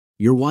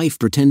Your wife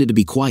pretended to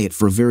be quiet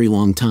for a very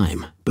long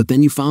time, but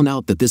then you found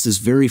out that this is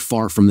very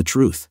far from the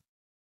truth.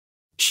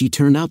 She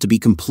turned out to be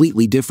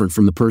completely different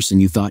from the person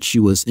you thought she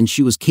was, and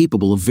she was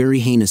capable of very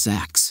heinous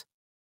acts.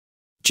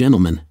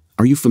 Gentlemen,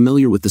 are you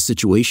familiar with the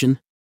situation?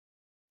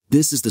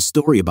 This is the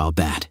story about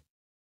that.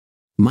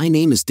 My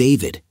name is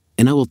David,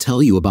 and I will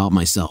tell you about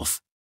myself.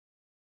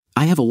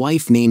 I have a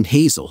wife named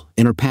Hazel,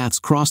 and our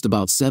paths crossed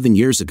about 7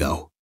 years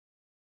ago.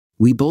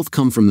 We both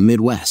come from the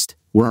Midwest,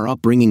 where our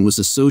upbringing was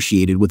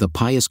associated with a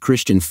pious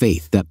Christian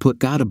faith that put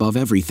God above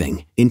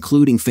everything,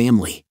 including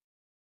family.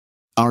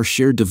 Our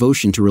shared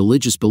devotion to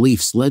religious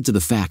beliefs led to the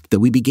fact that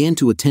we began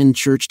to attend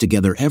church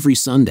together every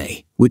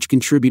Sunday, which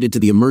contributed to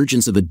the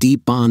emergence of a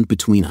deep bond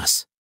between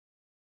us.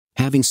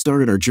 Having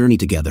started our journey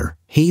together,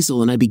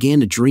 Hazel and I began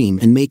to dream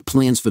and make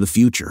plans for the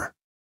future.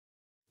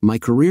 My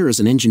career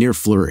as an engineer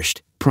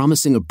flourished,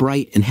 promising a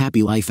bright and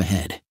happy life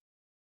ahead.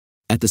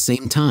 At the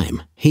same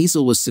time,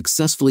 Hazel was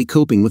successfully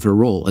coping with her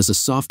role as a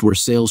software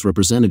sales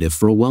representative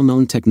for a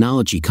well-known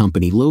technology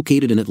company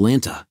located in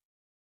Atlanta.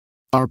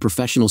 Our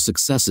professional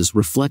successes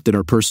reflected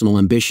our personal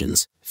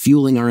ambitions,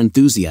 fueling our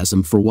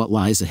enthusiasm for what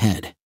lies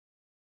ahead.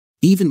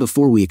 Even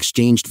before we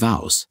exchanged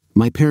vows,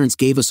 my parents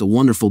gave us a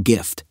wonderful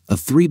gift, a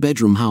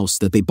 3-bedroom house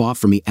that they bought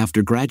for me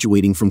after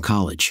graduating from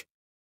college.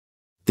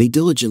 They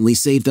diligently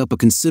saved up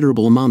a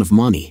considerable amount of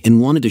money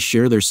and wanted to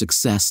share their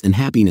success and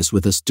happiness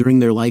with us during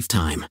their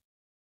lifetime.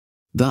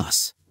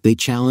 Thus, they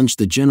challenged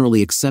the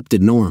generally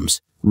accepted norms,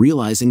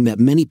 realizing that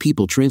many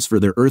people transfer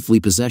their earthly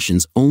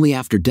possessions only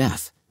after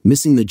death,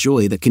 missing the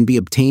joy that can be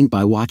obtained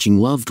by watching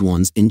loved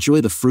ones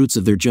enjoy the fruits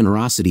of their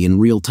generosity in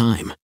real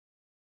time.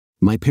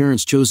 My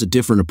parents chose a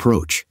different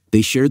approach.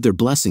 They shared their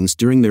blessings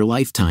during their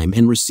lifetime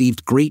and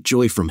received great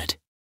joy from it.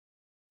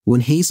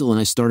 When Hazel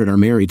and I started our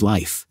married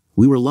life,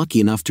 we were lucky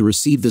enough to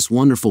receive this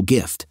wonderful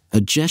gift,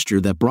 a gesture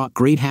that brought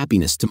great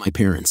happiness to my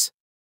parents.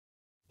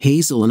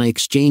 Hazel and I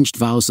exchanged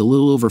vows a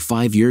little over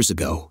 5 years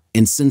ago,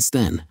 and since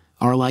then,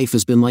 our life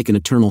has been like an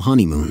eternal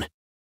honeymoon.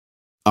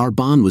 Our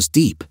bond was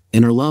deep,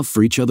 and our love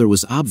for each other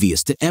was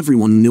obvious to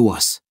everyone who knew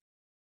us.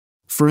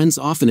 Friends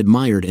often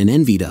admired and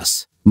envied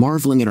us,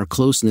 marveling at our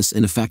closeness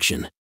and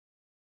affection.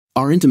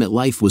 Our intimate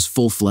life was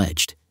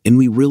full-fledged, and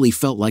we really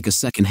felt like a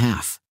second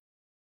half.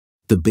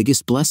 The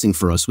biggest blessing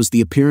for us was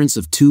the appearance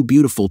of 2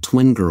 beautiful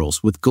twin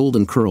girls with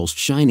golden curls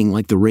shining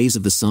like the rays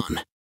of the sun.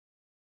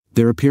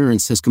 Their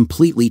appearance has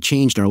completely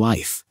changed our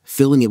life,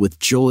 filling it with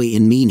joy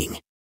and meaning.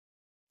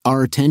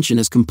 Our attention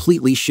has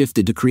completely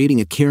shifted to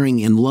creating a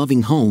caring and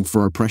loving home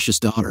for our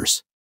precious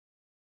daughters.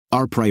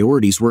 Our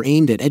priorities were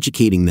aimed at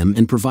educating them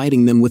and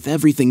providing them with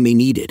everything they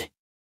needed.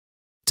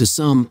 To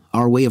some,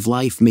 our way of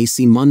life may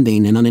seem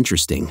mundane and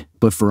uninteresting,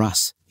 but for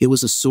us, it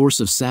was a source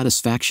of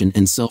satisfaction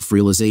and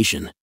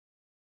self-realization.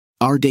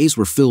 Our days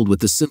were filled with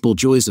the simple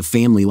joys of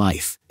family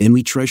life, and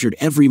we treasured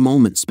every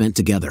moment spent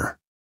together.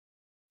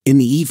 In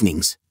the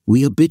evenings,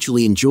 we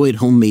habitually enjoyed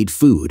homemade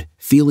food,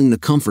 feeling the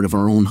comfort of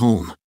our own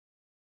home.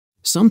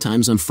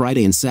 Sometimes on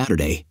Friday and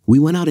Saturday, we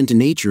went out into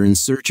nature in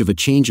search of a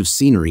change of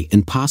scenery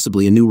and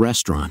possibly a new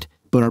restaurant,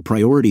 but our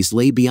priorities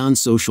lay beyond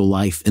social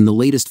life and the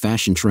latest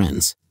fashion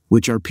trends,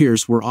 which our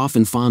peers were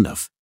often fond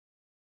of.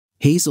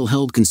 Hazel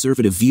held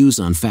conservative views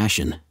on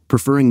fashion,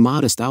 preferring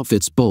modest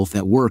outfits both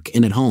at work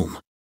and at home.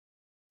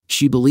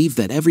 She believed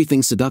that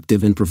everything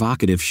seductive and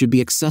provocative should be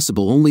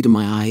accessible only to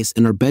my eyes,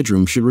 and our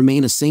bedroom should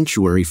remain a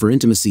sanctuary for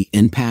intimacy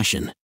and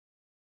passion.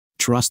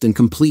 Trust and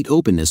complete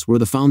openness were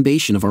the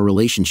foundation of our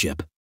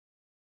relationship.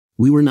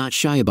 We were not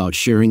shy about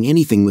sharing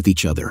anything with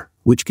each other,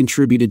 which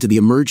contributed to the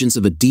emergence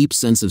of a deep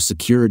sense of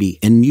security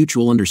and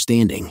mutual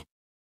understanding.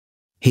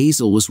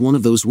 Hazel was one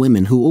of those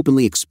women who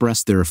openly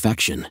expressed their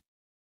affection.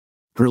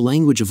 Her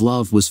language of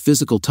love was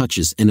physical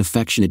touches and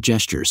affectionate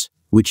gestures,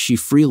 which she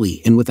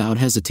freely and without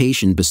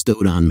hesitation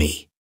bestowed on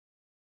me.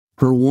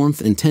 Her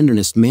warmth and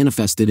tenderness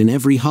manifested in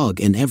every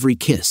hug and every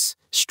kiss,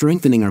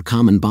 strengthening our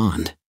common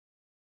bond.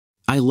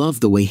 I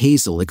loved the way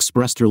Hazel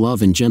expressed her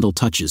love in gentle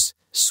touches,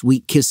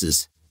 sweet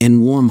kisses,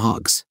 and warm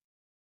hugs.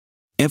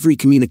 Every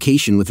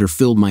communication with her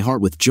filled my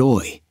heart with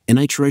joy, and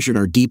I treasured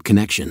our deep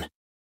connection.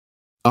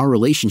 Our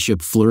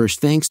relationship flourished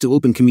thanks to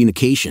open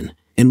communication,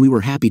 and we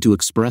were happy to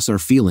express our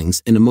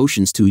feelings and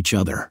emotions to each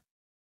other.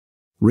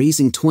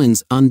 Raising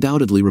twins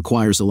undoubtedly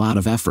requires a lot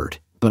of effort,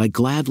 but I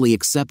gladly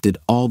accepted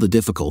all the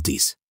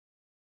difficulties.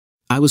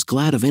 I was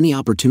glad of any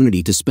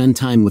opportunity to spend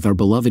time with our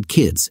beloved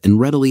kids and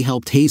readily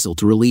helped Hazel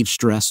to relieve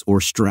stress.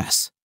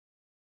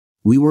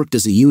 We worked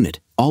as a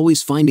unit,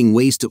 always finding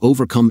ways to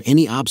overcome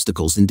any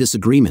obstacles and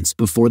disagreements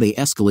before they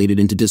escalated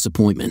into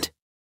disappointment.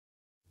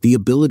 The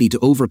ability to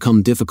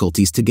overcome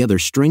difficulties together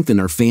strengthened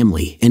our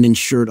family and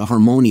ensured a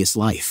harmonious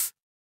life.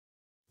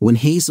 When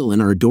Hazel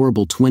and our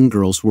adorable twin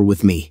girls were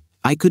with me,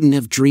 I couldn't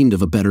have dreamed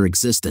of a better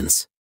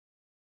existence.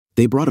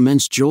 They brought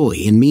immense joy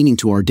and meaning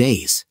to our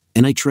days,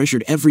 and I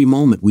treasured every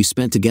moment we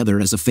spent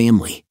together as a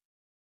family.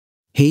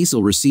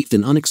 Hazel received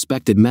an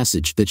unexpected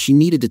message that she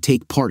needed to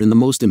take part in the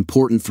most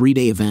important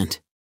 3-day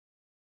event.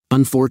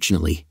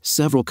 Unfortunately,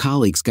 several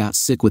colleagues got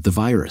sick with the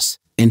virus,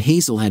 and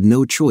Hazel had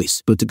no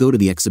choice but to go to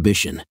the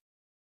exhibition.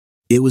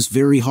 It was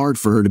very hard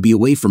for her to be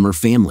away from her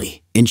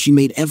family, and she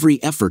made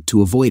every effort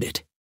to avoid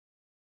it.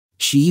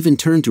 She even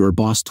turned to her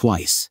boss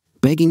twice,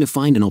 begging to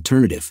find an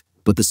alternative,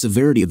 but the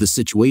severity of the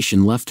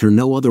situation left her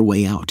no other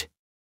way out.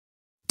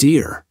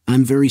 "Dear,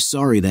 I'm very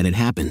sorry that it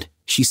happened,"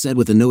 she said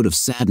with a note of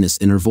sadness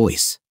in her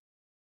voice.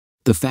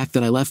 "The fact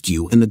that I left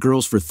you and the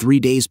girls for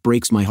 3 days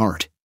breaks my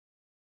heart.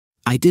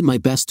 I did my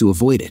best to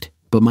avoid it,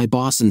 but my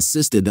boss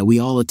insisted that we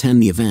all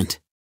attend the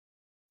event.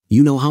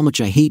 You know how much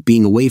I hate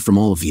being away from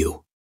all of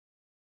you."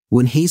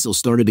 When Hazel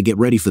started to get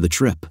ready for the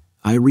trip,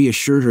 I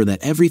reassured her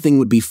that everything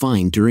would be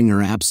fine during her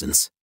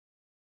absence.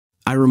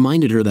 I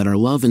reminded her that our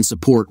love and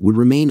support would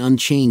remain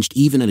unchanged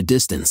even at a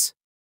distance.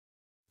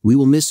 "We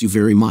will miss you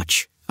very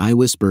much," I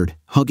whispered,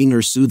 hugging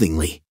her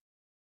soothingly.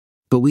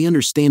 "But we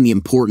understand the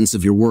importance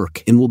of your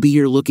work and will be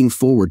here looking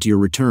forward to your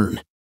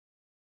return."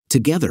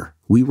 Together,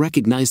 we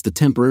recognized the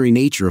temporary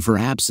nature of her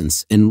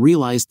absence and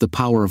realized the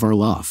power of our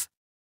love.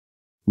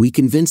 We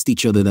convinced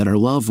each other that our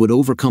love would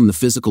overcome the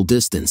physical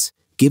distance,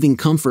 giving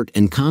comfort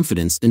and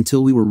confidence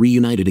until we were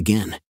reunited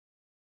again.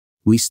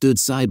 We stood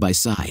side by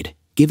side,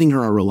 giving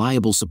her our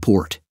reliable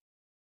support.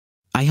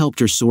 I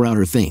helped her sort out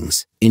her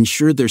things,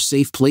 ensured their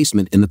safe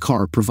placement in the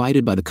car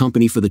provided by the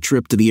company for the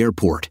trip to the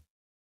airport.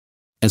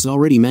 As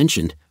already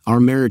mentioned, our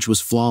marriage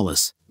was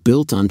flawless,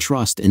 built on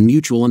trust and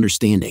mutual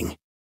understanding.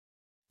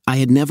 I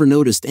had never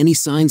noticed any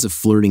signs of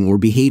flirting or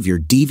behavior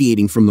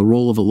deviating from the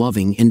role of a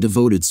loving and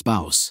devoted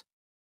spouse.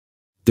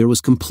 There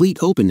was complete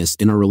openness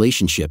in our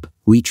relationship.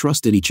 We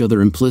trusted each other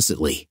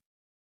implicitly.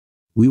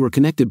 We were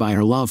connected by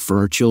our love for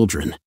our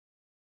children.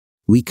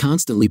 We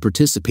constantly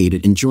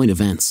participated in joint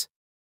events.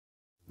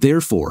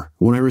 Therefore,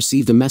 when I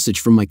received a message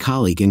from my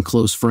colleague and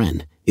close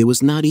friend, it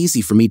was not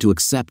easy for me to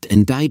accept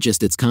and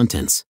digest its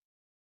contents.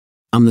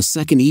 On the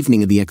second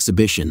evening of the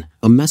exhibition,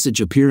 a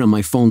message appeared on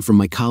my phone from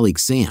my colleague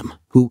Sam,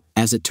 who,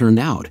 as it turned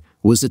out,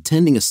 was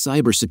attending a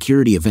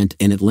cybersecurity event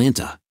in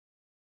Atlanta.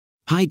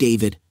 "Hi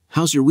David,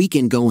 how's your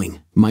weekend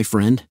going, my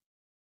friend?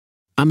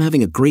 I'm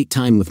having a great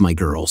time with my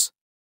girls.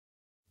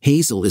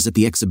 Hazel is at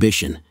the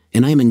exhibition,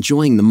 and I am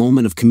enjoying the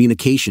moment of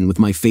communication with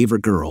my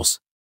favorite girls.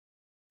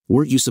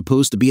 Weren't you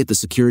supposed to be at the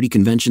security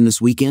convention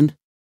this weekend?"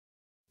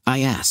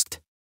 I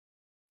asked.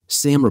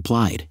 Sam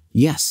replied,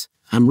 "Yes,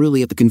 I'm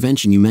really at the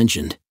convention you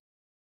mentioned."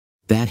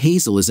 "That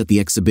Hazel is at the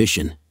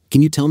exhibition.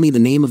 Can you tell me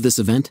the name of this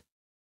event?"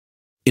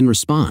 In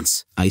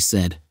response, I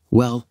said,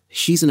 "Well,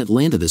 she's in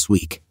Atlanta this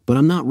week, but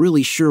I'm not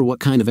really sure what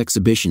kind of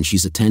exhibition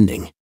she's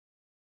attending.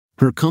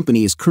 Her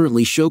company is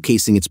currently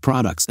showcasing its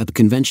products at the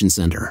convention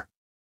center."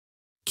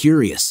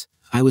 Curious,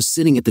 I was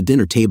sitting at the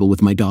dinner table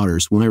with my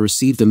daughters when I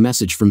received a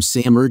message from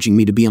Sam urging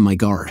me to be on my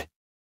guard.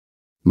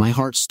 My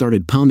heart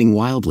started pounding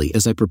wildly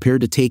as I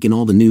prepared to take in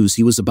all the news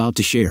he was about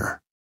to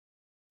share.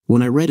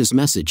 When I read his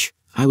message,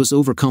 I was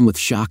overcome with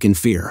shock and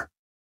fear.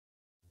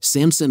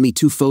 Sam sent me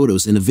 2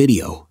 photos and a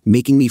video,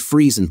 making me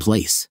freeze in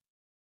place.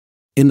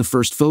 In the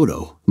first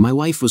photo, my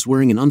wife was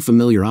wearing an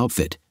unfamiliar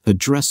outfit, a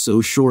dress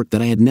so short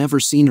that I had never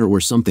seen her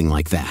wear something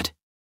like that.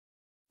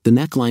 The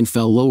neckline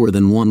fell lower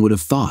than one would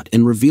have thought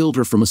and revealed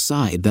her from a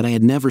side that I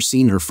had never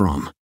seen her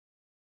from.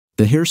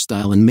 The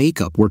hairstyle and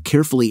makeup were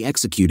carefully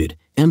executed,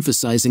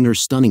 emphasizing her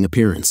stunning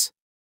appearance.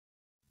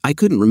 I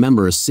couldn't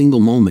remember a single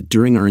moment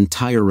during our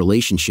entire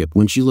relationship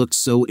when she looked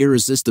so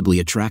irresistibly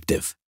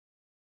attractive.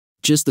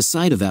 Just the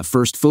sight of that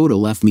first photo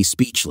left me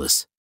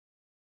speechless.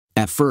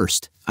 At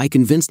first, I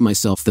convinced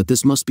myself that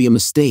this must be a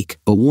mistake,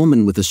 a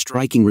woman with a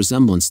striking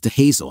resemblance to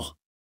Hazel.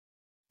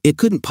 It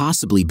couldn't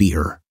possibly be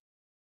her.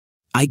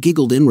 I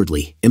giggled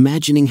inwardly,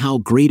 imagining how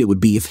great it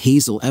would be if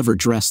Hazel ever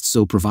dressed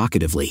so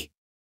provocatively.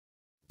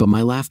 But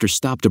my laughter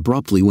stopped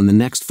abruptly when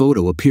the next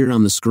photo appeared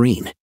on the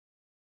screen.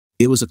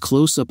 It was a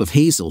close-up of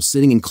Hazel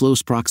sitting in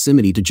close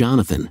proximity to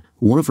Jonathan,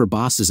 one of her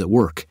bosses at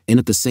work, and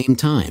at the same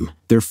time,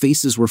 their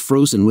faces were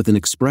frozen with an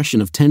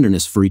expression of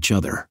tenderness for each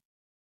other.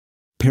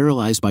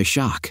 Paralyzed by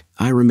shock,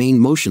 I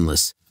remained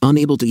motionless,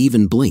 unable to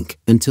even blink,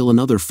 until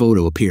another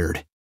photo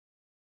appeared.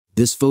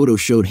 This photo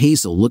showed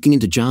Hazel looking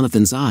into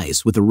Jonathan's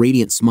eyes with a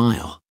radiant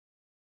smile.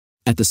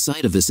 At the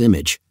sight of this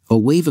image, a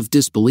wave of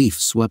disbelief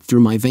swept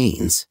through my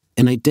veins,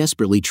 and I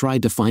desperately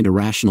tried to find a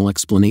rational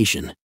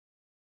explanation.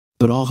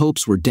 But all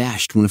hopes were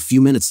dashed when a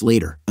few minutes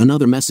later,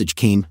 another message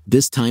came,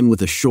 this time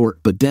with a short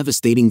but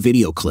devastating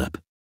video clip.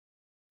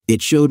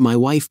 It showed my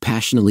wife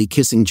passionately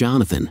kissing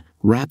Jonathan,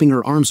 wrapping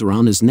her arms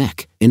around his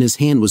neck, and his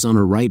hand was on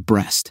her right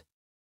breast.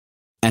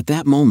 At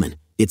that moment,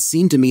 it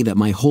seemed to me that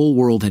my whole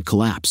world had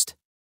collapsed.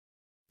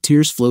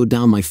 Tears flowed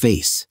down my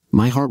face,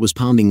 my heart was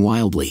pounding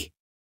wildly.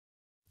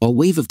 A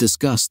wave of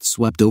disgust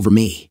swept over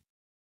me.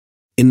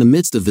 In the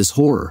midst of this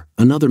horror,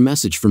 another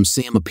message from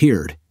Sam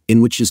appeared,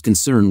 in which his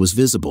concern was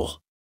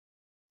visible.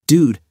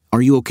 "Dude,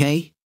 are you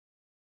okay?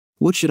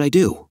 What should I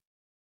do?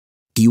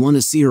 Do you want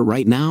to see her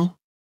right now?"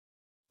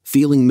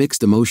 Feeling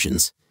mixed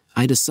emotions,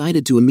 I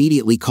decided to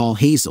immediately call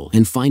Hazel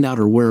and find out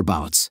her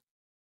whereabouts.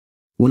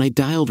 When I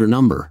dialed her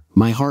number,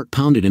 my heart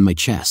pounded in my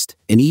chest,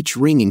 and each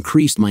ring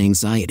increased my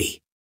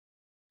anxiety.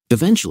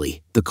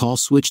 Eventually, the call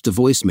switched to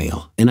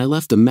voicemail, and I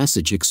left a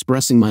message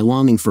expressing my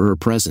longing for her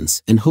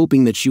presence and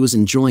hoping that she was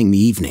enjoying the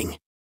evening.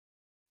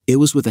 It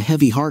was with a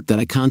heavy heart that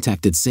I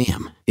contacted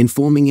Sam,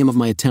 informing him of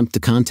my attempt to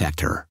contact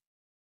her.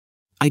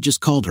 I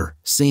just called her,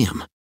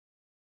 Sam.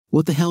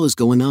 What the hell is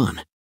going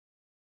on?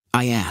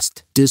 I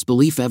asked,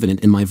 disbelief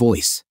evident in my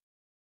voice.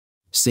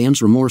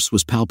 Sam's remorse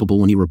was palpable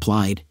when he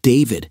replied,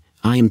 David,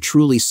 I am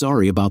truly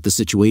sorry about the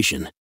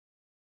situation.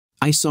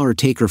 I saw her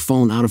take her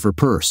phone out of her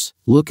purse,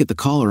 look at the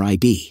caller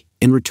ID,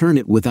 and return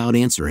it without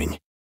answering.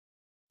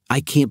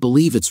 I can't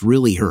believe it's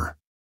really her.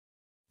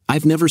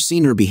 I've never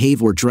seen her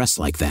behave or dress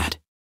like that.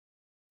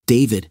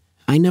 David,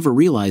 I never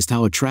realized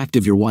how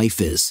attractive your wife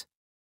is.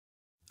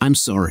 I'm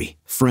sorry,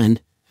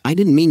 friend. I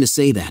didn't mean to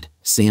say that,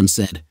 Sam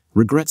said,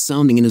 regret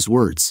sounding in his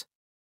words.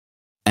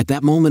 At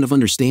that moment of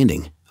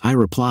understanding, I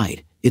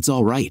replied, It's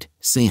all right,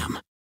 Sam.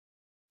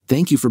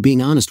 Thank you for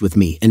being honest with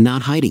me and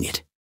not hiding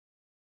it.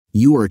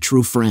 You are a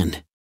true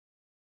friend.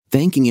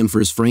 Thanking him for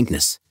his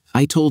frankness,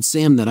 I told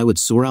Sam that I would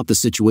sort out the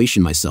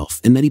situation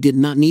myself and that he did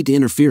not need to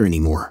interfere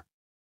anymore.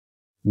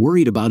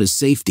 Worried about his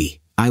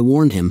safety, I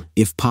warned him,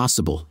 if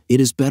possible, it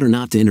is better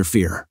not to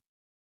interfere.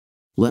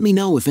 Let me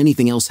know if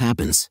anything else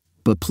happens,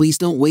 but please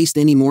don't waste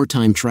any more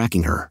time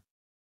tracking her.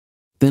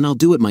 Then I'll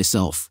do it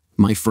myself,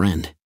 my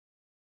friend.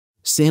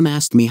 Sam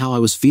asked me how I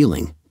was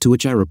feeling, to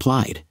which I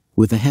replied,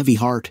 with a heavy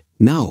heart,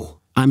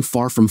 No, I'm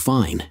far from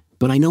fine,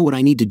 but I know what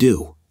I need to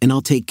do, and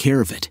I'll take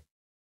care of it.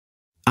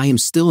 I am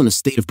still in a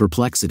state of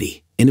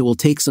perplexity, and it will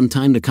take some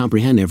time to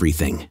comprehend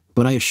everything,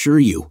 but I assure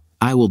you,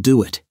 I will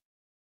do it.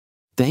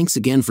 Thanks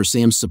again for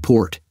Sam's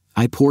support.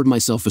 I poured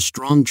myself a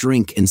strong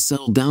drink and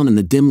settled down in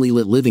the dimly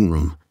lit living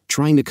room,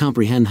 trying to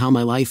comprehend how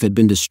my life had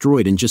been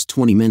destroyed in just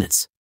 20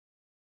 minutes.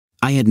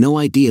 I had no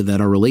idea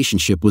that our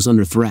relationship was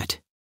under threat.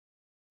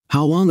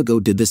 How long ago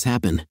did this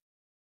happen?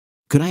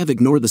 Could I have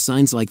ignored the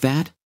signs like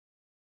that?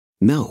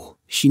 No,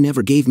 she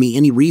never gave me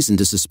any reason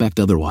to suspect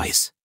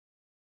otherwise.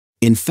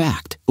 In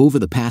fact, over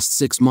the past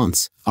 6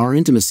 months, our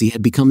intimacy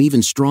had become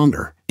even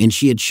stronger, and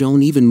she had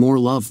shown even more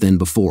love than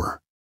before.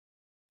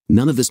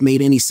 None of this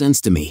made any sense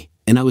to me,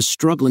 and I was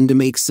struggling to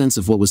make sense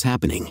of what was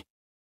happening.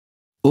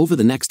 Over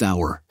the next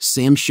hour,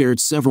 Sam shared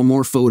several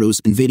more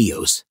photos and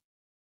videos.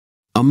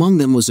 Among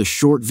them was a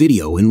short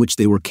video in which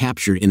they were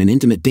captured in an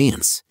intimate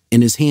dance,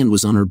 and his hand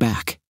was on her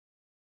back.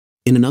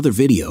 In another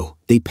video,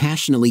 they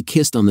passionately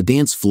kissed on the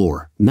dance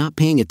floor, not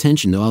paying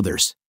attention to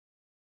others.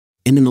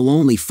 And in a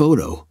lonely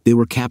photo, they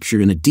were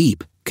captured in a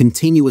deep,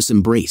 continuous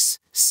embrace,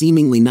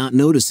 seemingly not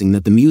noticing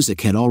that the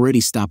music had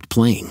already stopped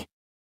playing.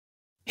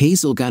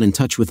 Hazel got in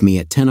touch with me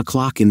at 10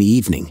 o'clock in the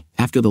evening,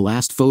 after the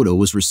last photo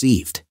was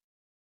received.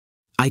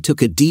 I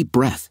took a deep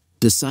breath,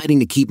 deciding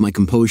to keep my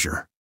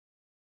composure.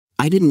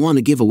 I didn't want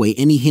to give away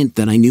any hint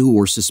that I knew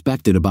or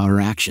suspected about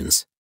her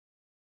actions.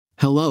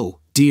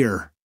 Hello,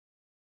 dear.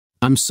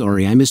 I'm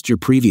sorry I missed your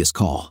previous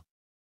call.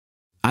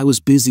 I was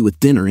busy with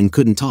dinner and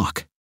couldn't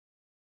talk.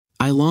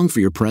 I long for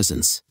your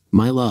presence,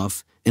 my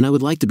love, and I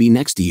would like to be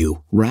next to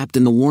you, wrapped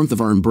in the warmth of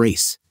our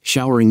embrace,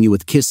 showering you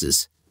with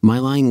kisses, my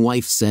lying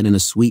wife said in a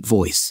sweet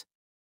voice.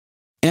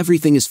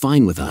 Everything is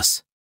fine with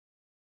us.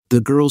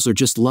 The girls are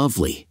just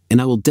lovely,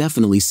 and I will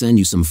definitely send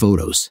you some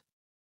photos.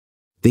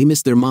 They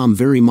miss their mom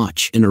very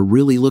much and are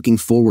really looking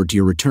forward to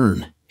your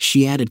return,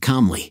 she added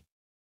calmly.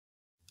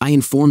 I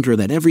informed her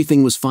that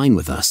everything was fine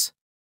with us.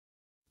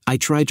 I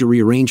tried to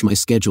rearrange my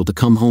schedule to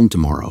come home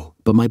tomorrow,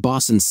 but my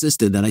boss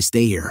insisted that I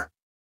stay here.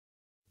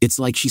 It's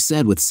like she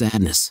said with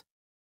sadness.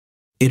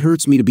 It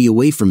hurts me to be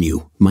away from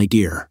you, my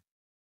dear.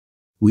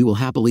 We will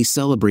happily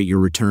celebrate your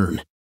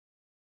return.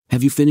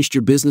 Have you finished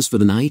your business for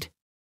the night?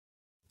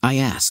 I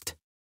asked.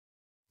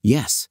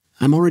 Yes,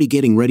 I'm already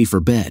getting ready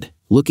for bed,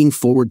 looking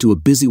forward to a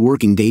busy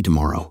working day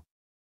tomorrow.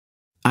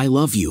 I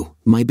love you,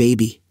 my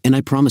baby, and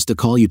I promise to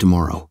call you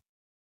tomorrow.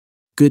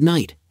 Good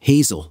night,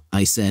 Hazel,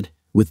 I said,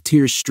 with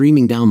tears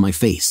streaming down my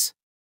face.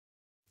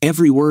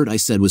 Every word I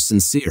said was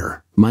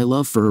sincere, my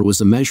love for her was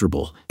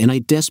immeasurable, and I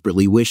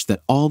desperately wished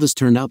that all this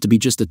turned out to be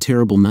just a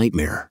terrible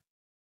nightmare.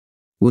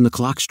 When the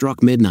clock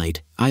struck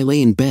midnight, I lay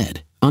in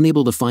bed,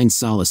 unable to find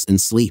solace in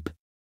sleep.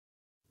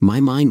 My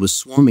mind was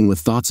swarming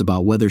with thoughts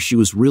about whether she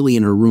was really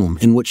in her room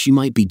and what she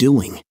might be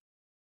doing.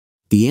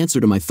 The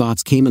answer to my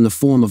thoughts came in the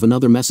form of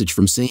another message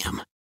from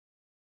Sam.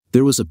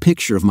 There was a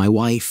picture of my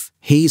wife,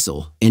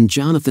 Hazel, and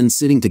Jonathan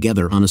sitting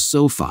together on a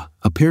sofa,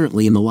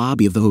 apparently in the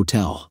lobby of the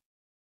hotel.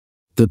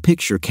 The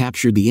picture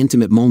captured the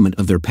intimate moment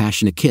of their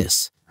passionate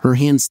kiss, her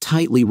hands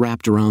tightly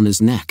wrapped around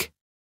his neck.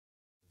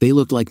 They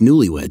looked like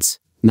newlyweds,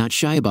 not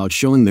shy about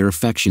showing their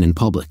affection in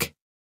public.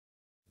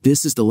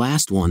 This is the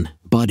last one,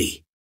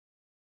 buddy.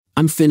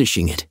 I'm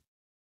finishing it.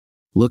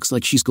 Looks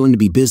like she's going to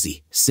be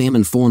busy, Sam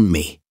informed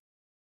me.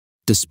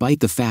 Despite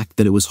the fact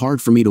that it was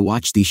hard for me to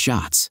watch these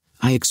shots,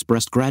 I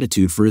expressed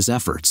gratitude for his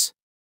efforts.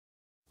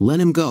 Let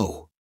him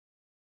go.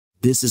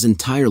 This is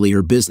entirely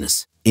her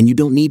business, and you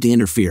don't need to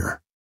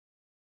interfere.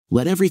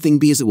 Let everything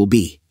be as it will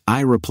be,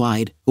 I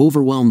replied,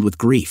 overwhelmed with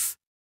grief.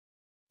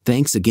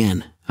 Thanks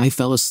again. I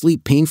fell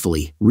asleep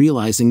painfully,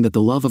 realizing that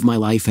the love of my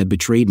life had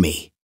betrayed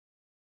me.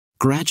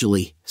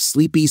 Gradually,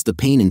 sleep eased the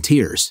pain and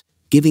tears,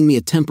 giving me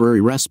a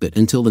temporary respite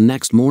until the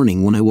next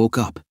morning when I woke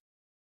up.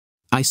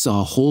 I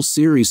saw a whole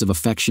series of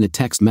affectionate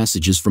text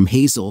messages from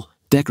Hazel,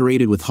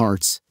 decorated with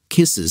hearts,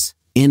 kisses,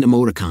 and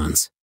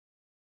emoticons.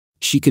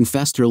 She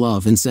confessed her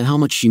love and said how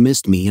much she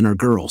missed me and our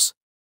girls.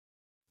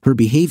 Her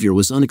behavior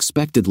was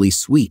unexpectedly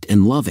sweet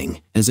and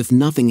loving, as if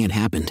nothing had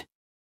happened.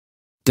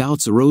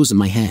 Doubts arose in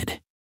my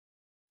head.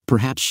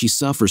 Perhaps she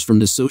suffers from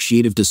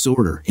dissociative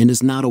disorder and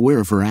is not aware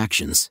of her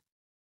actions.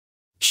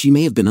 She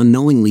may have been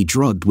unknowingly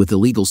drugged with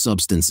illegal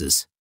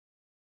substances.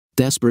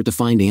 Desperate to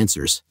find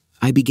answers,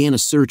 I began a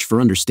search for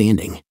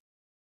understanding.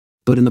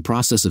 But in the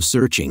process of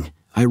searching,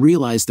 I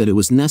realized that it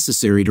was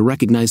necessary to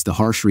recognize the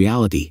harsh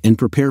reality and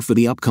prepare for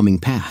the upcoming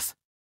path.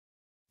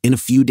 In a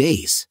few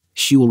days,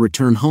 she will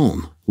return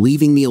home,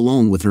 leaving me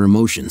alone with her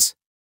emotions.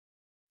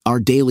 Our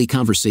daily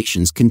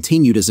conversations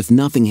continued as if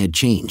nothing had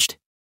changed.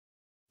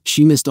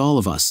 She missed all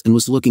of us and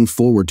was looking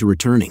forward to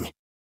returning.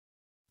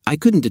 I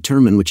couldn't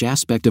determine which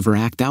aspect of her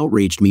act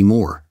outraged me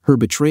more, her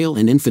betrayal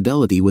and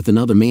infidelity with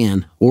another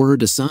man, or her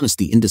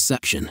dishonesty and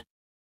deception.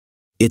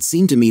 It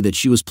seemed to me that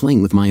she was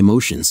playing with my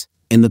emotions,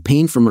 and the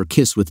pain from her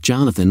kiss with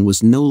Jonathan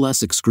was no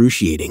less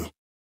excruciating.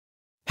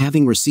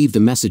 Having received a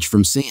message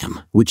from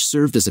Sam, which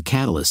served as a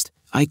catalyst,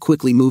 I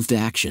quickly moved to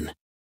action.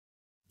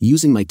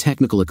 Using my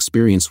technical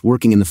experience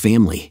working in the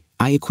family,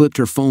 I equipped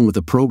her phone with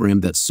a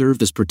program that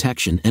served as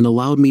protection and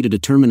allowed me to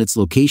determine its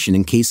location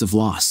in case of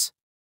loss.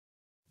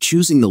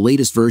 Choosing the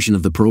latest version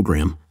of the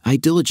program, I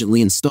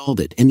diligently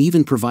installed it and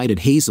even provided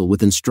Hazel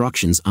with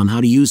instructions on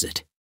how to use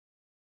it.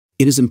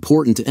 It is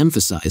important to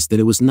emphasize that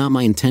it was not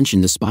my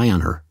intention to spy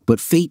on her,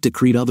 but fate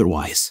decreed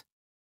otherwise.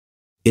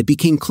 It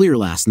became clear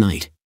last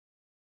night.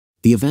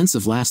 The events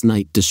of last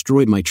night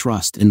destroyed my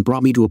trust and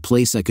brought me to a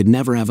place I could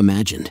never have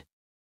imagined.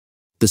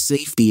 The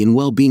safety and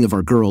well-being of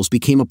our girls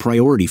became a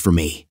priority for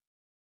me.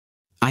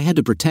 I had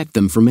to protect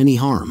them from any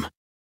harm.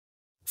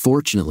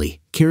 Fortunately,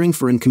 caring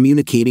for and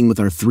communicating with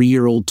our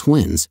 3-year-old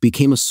twins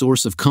became a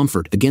source of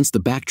comfort against the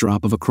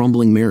backdrop of a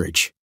crumbling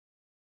marriage.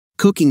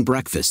 Cooking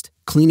breakfast,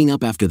 cleaning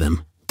up after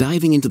them,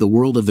 diving into the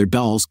world of their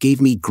dolls gave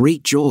me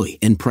great joy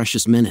and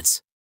precious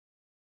minutes.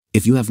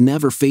 If you have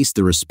never faced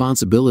the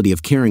responsibility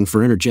of caring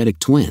for energetic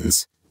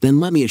twins, then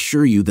let me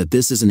assure you that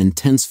this is an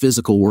intense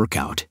physical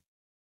workout.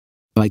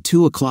 By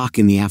 2 o'clock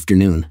in the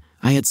afternoon,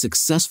 I had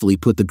successfully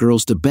put the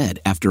girls to bed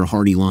after a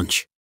hearty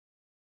lunch.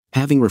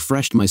 Having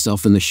refreshed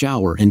myself in the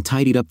shower and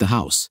tidied up the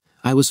house,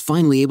 I was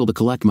finally able to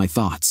collect my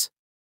thoughts.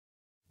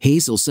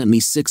 Hazel sent me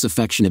 6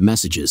 affectionate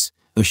messages,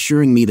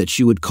 assuring me that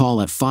she would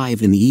call at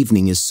 5 in the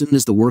evening as soon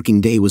as the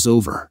working day was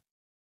over.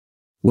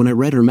 When I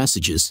read her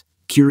messages,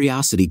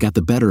 curiosity got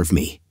the better of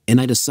me, and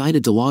I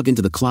decided to log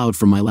into the cloud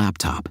from my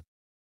laptop.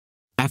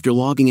 After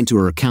logging into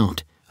her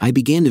account, I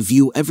began to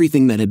view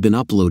everything that had been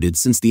uploaded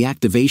since the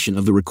activation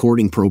of the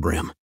recording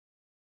program.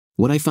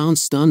 What I found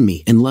stunned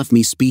me and left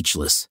me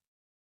speechless.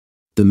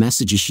 The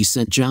messages she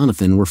sent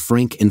Jonathan were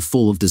frank and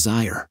full of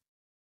desire.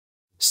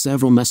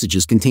 Several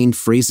messages contained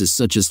phrases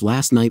such as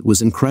 "last night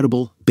was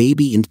incredible,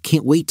 baby, and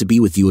can't wait to be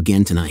with you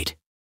again tonight."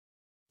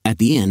 At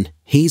the end,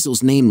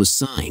 Hazel's name was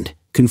signed,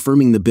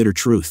 confirming the bitter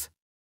truth.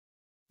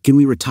 "Can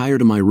we retire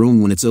to my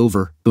room when it's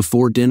over,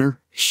 before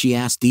dinner?" she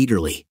asked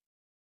eagerly.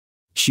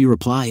 She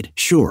replied,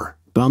 "Sure,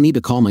 but I'll need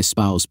to call my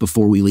spouse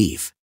before we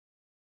leave.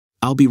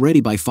 I'll be ready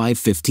by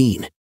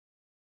 5:15.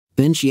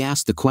 Then she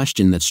asked the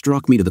question that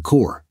struck me to the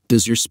core,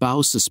 "Does your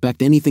spouse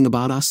suspect anything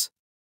about us?"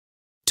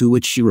 To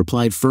which she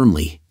replied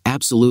firmly,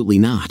 "Absolutely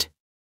not.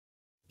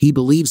 He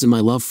believes in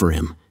my love for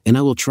him, and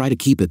I will try to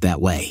keep it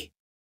that way.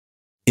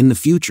 In the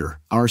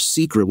future, our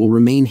secret will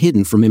remain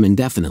hidden from him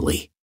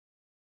indefinitely.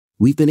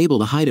 We've been able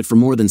to hide it for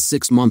more than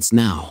 6 months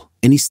now,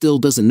 and he still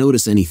doesn't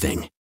notice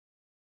anything.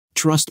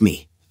 Trust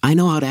me, I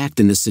know how to act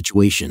in this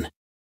situation."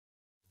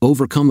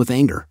 Overcome with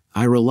anger,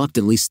 I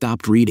reluctantly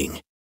stopped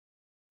reading.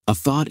 A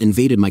thought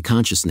invaded my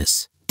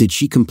consciousness. Did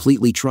she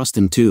completely trust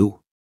him too?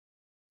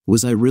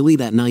 Was I really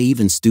that naive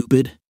and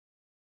stupid?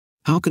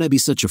 How could I be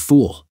such a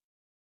fool?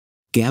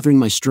 Gathering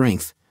my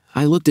strength,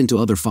 I looked into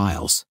other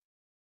files.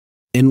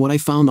 And what I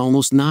found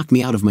almost knocked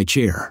me out of my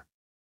chair.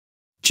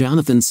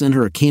 Jonathan sent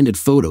her a candid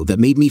photo that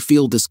made me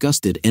feel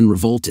disgusted and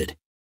revolted.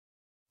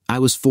 I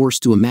was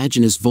forced to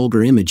imagine his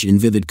vulgar image in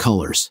vivid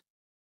colors.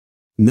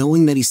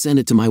 Knowing that he sent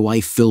it to my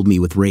wife filled me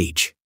with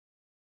rage.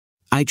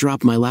 I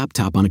dropped my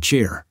laptop on a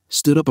chair,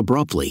 stood up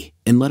abruptly,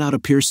 and let out a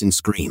piercing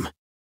scream.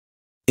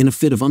 In a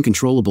fit of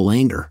uncontrollable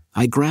anger,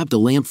 I grabbed a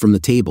lamp from the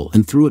table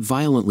and threw it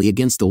violently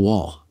against the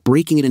wall,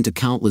 breaking it into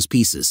countless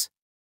pieces.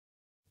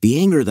 The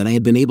anger that I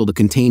had been able to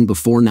contain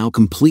before now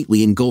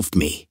completely engulfed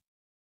me.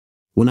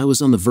 When I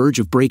was on the verge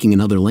of breaking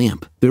another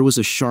lamp, there was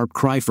a sharp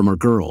cry from our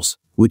girls,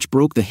 which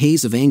broke the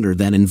haze of anger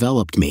that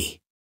enveloped me.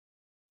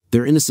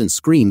 Their innocent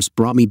screams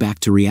brought me back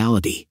to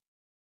reality.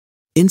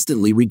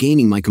 Instantly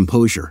regaining my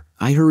composure,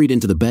 I hurried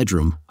into the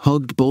bedroom,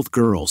 hugged both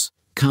girls,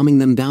 calming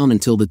them down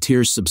until the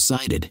tears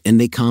subsided and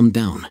they calmed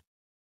down.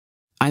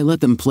 I let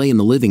them play in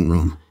the living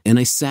room, and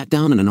I sat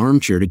down in an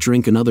armchair to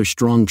drink another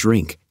strong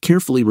drink,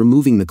 carefully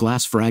removing the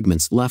glass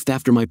fragments left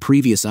after my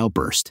previous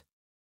outburst.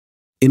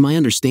 In my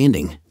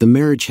understanding, the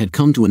marriage had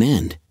come to an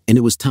end, and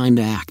it was time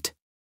to act.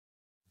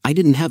 I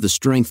didn't have the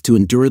strength to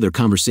endure their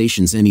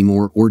conversations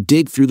anymore or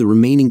dig through the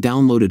remaining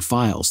downloaded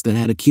files that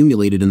had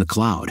accumulated in the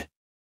cloud.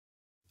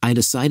 I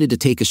decided to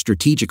take a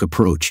strategic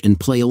approach and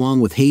play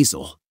along with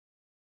Hazel.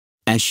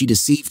 As she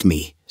deceived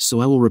me, so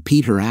I will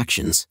repeat her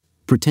actions,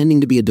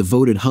 pretending to be a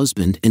devoted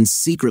husband and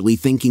secretly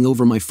thinking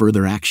over my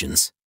further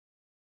actions.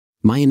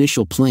 My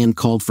initial plan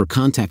called for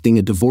contacting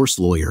a divorce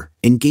lawyer,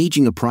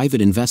 engaging a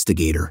private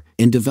investigator,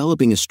 and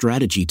developing a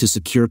strategy to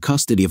secure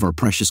custody of our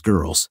precious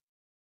girls.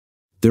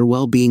 Their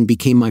well-being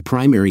became my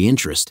primary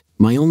interest,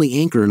 my only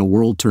anchor in a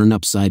world turned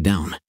upside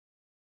down.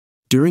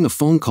 During a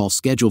phone call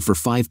scheduled for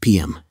 5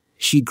 p.m.,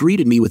 she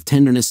greeted me with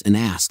tenderness and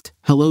asked,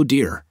 "Hello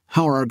dear,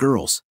 how are our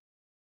girls?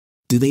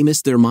 Do they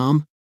miss their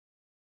mom?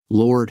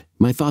 Lord,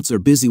 my thoughts are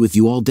busy with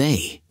you all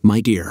day,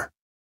 my dear.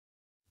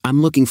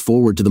 I'm looking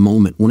forward to the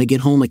moment when I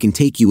get home I can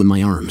take you in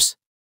my arms.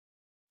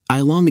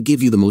 I long to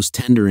give you the most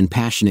tender and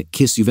passionate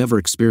kiss you've ever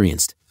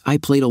experienced." I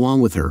played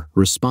along with her,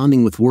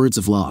 responding with words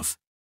of love.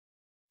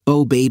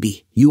 "Oh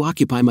baby, you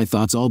occupy my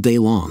thoughts all day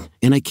long,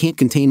 and I can't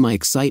contain my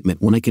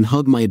excitement when I can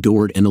hug my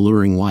adored and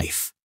alluring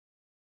wife.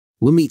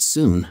 We'll meet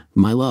soon,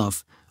 my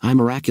love." I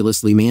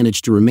miraculously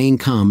managed to remain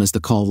calm as the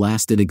call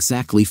lasted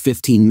exactly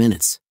 15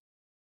 minutes.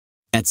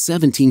 At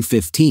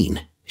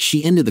 17:15,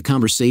 she ended the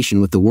conversation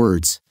with the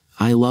words,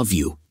 "I love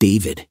you,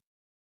 David.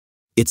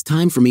 It's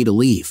time for me to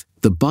leave.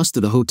 The bus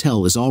to the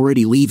hotel is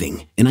already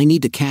leaving, and I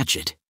need to catch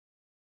it.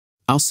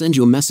 I'll send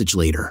you a message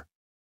later."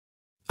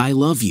 "I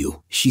love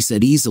you," she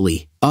said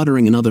easily,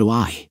 uttering another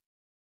lie.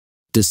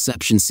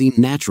 Deception seemed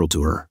natural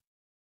to her.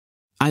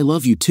 "I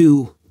love you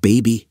too,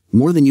 baby,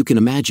 more than you can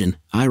imagine,"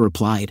 I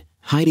replied,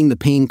 hiding the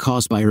pain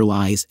caused by her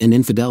lies and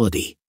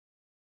infidelity.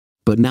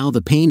 But now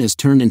the pain has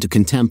turned into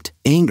contempt,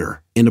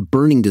 anger, and a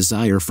burning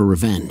desire for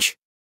revenge.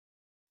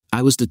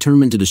 I was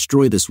determined to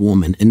destroy this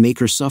woman and make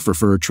her suffer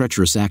for her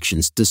treacherous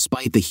actions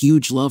despite the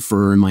huge love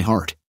for her in my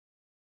heart.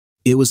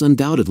 It was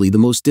undoubtedly the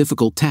most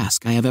difficult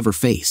task I have ever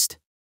faced.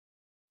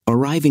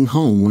 Arriving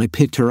home when I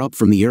picked her up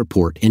from the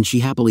airport and she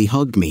happily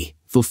hugged me,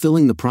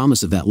 fulfilling the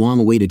promise of that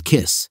long-awaited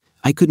kiss,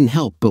 I couldn't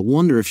help but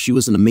wonder if she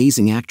was an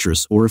amazing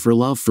actress or if her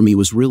love for me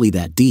was really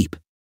that deep.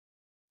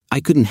 I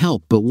couldn't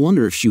help but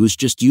wonder if she was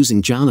just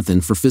using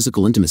Jonathan for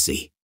physical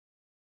intimacy.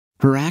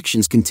 Her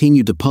actions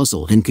continued to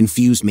puzzle and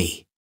confuse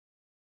me.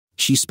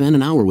 She spent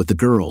an hour with the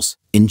girls,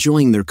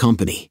 enjoying their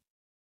company.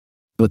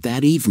 But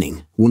that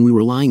evening, when we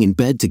were lying in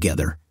bed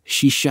together,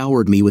 she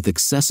showered me with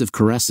excessive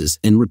caresses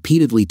and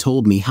repeatedly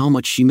told me how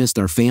much she missed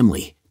our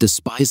family,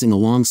 despising a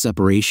long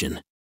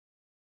separation.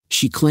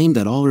 She claimed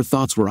that all her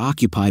thoughts were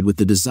occupied with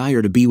the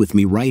desire to be with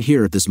me right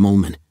here at this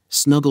moment,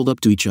 snuggled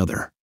up to each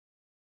other.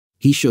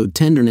 He showed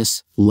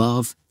tenderness,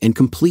 love, and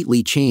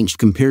completely changed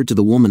compared to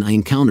the woman I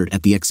encountered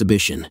at the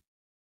exhibition.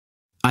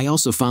 I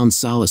also found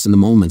solace in the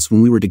moments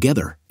when we were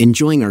together,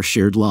 enjoying our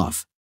shared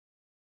love.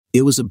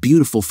 It was a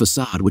beautiful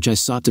facade which I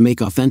sought to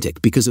make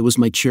authentic because it was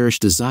my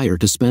cherished desire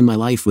to spend my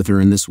life with her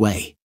in this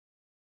way.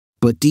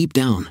 But deep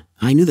down,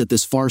 I knew that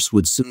this farce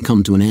would soon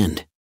come to an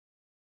end.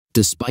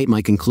 Despite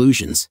my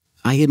conclusions,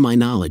 I hid my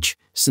knowledge,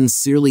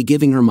 sincerely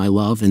giving her my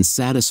love and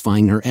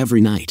satisfying her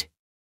every night.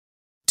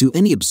 To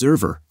any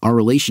observer, our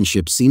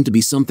relationship seemed to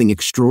be something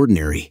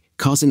extraordinary,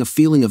 causing a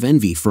feeling of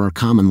envy for our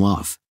common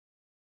love.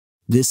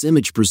 This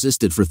image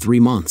persisted for 3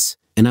 months,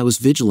 and I was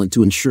vigilant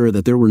to ensure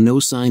that there were no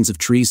signs of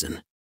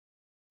treason.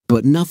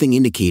 But nothing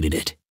indicated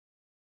it.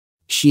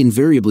 She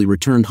invariably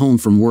returned home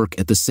from work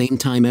at the same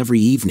time every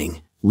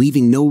evening,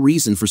 leaving no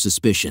reason for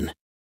suspicion.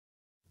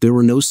 There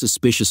were no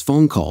suspicious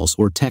phone calls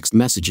or text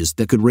messages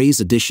that could raise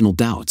additional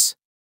doubts.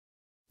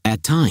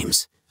 At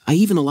times, I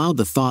even allowed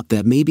the thought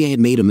that maybe I had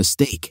made a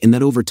mistake and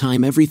that over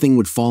time everything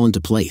would fall into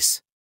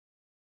place.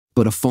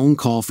 But a phone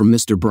call from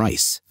Mr.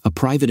 Bryce, a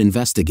private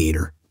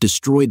investigator,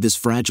 destroyed this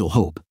fragile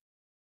hope.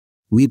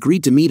 We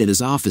agreed to meet at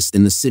his office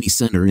in the city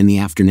center in the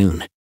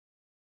afternoon.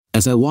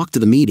 As I walked to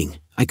the meeting,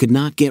 I could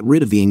not get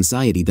rid of the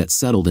anxiety that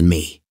settled in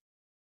me.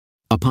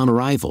 Upon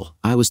arrival,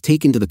 I was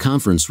taken to the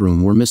conference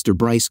room where Mr.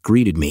 Bryce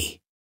greeted me.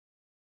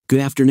 "Good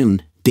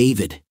afternoon,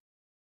 David.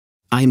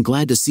 I am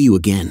glad to see you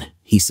again,"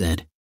 he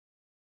said.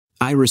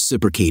 I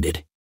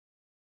reciprocated.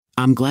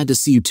 "I'm glad to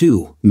see you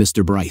too,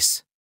 Mr.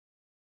 Bryce."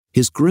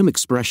 His grim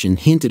expression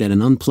hinted at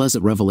an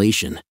unpleasant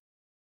revelation.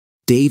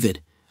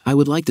 "David, I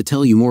would like to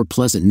tell you more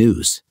pleasant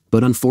news,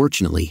 but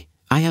unfortunately,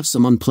 I have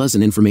some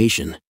unpleasant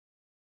information.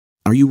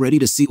 Are you ready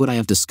to see what I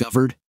have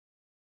discovered?"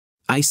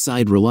 I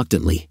sighed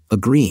reluctantly,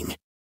 agreeing.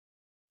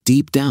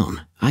 Deep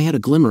down, I had a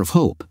glimmer of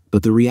hope,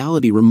 but the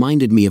reality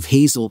reminded me of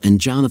Hazel and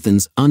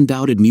Jonathan's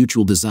undoubted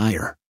mutual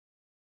desire.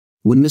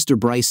 When Mr.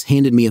 Bryce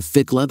handed me a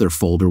thick leather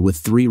folder with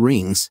 3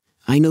 rings,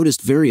 I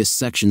noticed various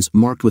sections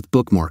marked with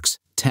bookmarks,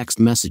 text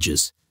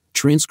messages,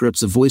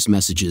 transcripts of voice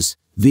messages,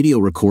 video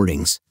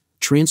recordings,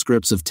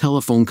 transcripts of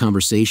telephone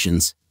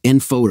conversations,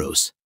 and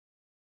photos.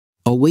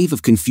 A wave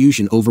of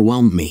confusion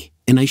overwhelmed me,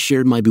 and I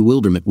shared my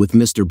bewilderment with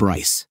Mr.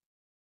 Bryce.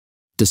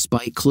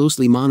 Despite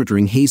closely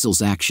monitoring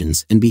Hazel's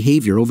actions and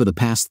behavior over the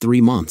past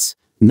 3 months,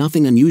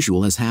 nothing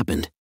unusual has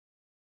happened.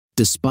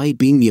 Despite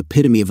being the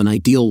epitome of an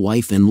ideal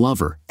wife and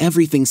lover,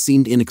 everything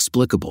seemed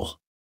inexplicable.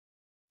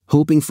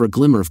 Hoping for a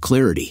glimmer of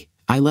clarity,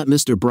 I let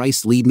Mr.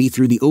 Bryce lead me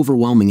through the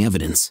overwhelming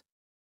evidence.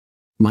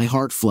 My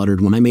heart fluttered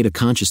when I made a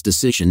conscious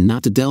decision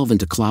not to delve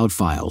into cloud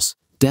files,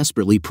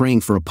 desperately praying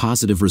for a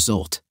positive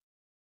result.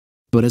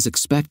 But as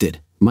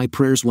expected, my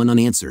prayers went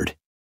unanswered.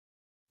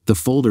 The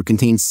folder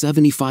contained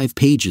 75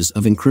 pages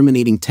of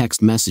incriminating text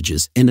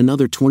messages and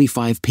another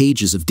 25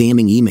 pages of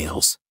damning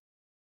emails.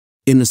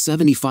 In the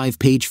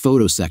 75-page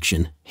photo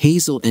section,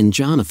 Hazel and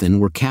Jonathan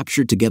were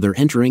captured together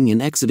entering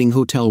and exiting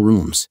hotel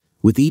rooms,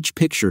 with each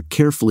picture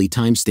carefully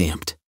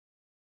time-stamped.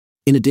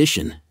 In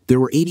addition, there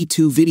were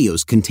 82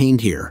 videos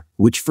contained here,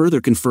 which further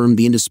confirmed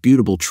the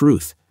indisputable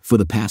truth. For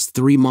the past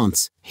 3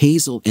 months,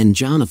 Hazel and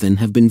Jonathan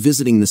have been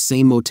visiting the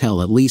same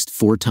motel at least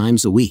 4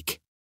 times a week.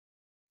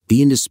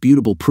 The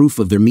indisputable proof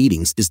of their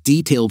meetings is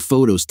detailed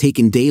photos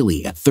taken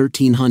daily at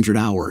 1,300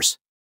 hours.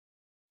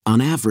 On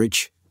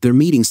average, their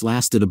meetings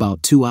lasted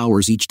about 2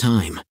 hours each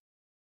time.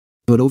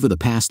 But over the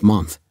past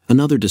month,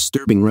 another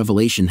disturbing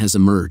revelation has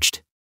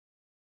emerged.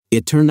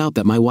 It turned out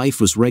that my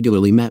wife was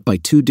regularly met by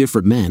 2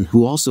 different men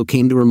who also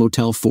came to her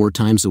motel 4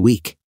 times a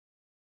week.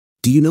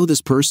 "Do you know this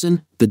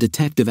person?" the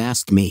detective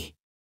asked me.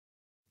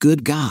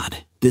 "Good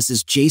God, this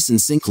is Jason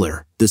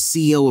Sinclair, the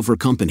CEO of her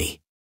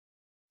company,"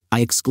 I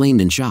exclaimed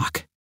in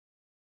shock.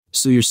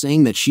 "So you're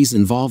saying that she's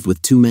involved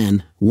with 2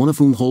 men, one of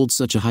whom holds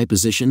such a high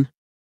position?"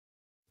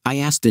 I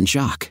asked in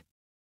shock.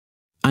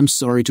 "I'm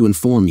sorry to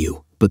inform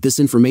you, but this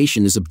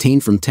information is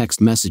obtained from text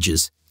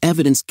messages,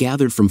 evidence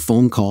gathered from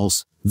phone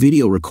calls,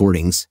 video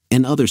recordings,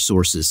 and other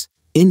sources,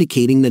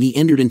 indicating that he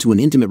entered into an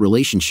intimate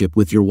relationship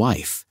with your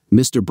wife,"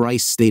 Mr.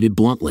 Bryce stated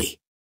bluntly.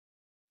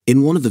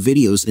 "In one of the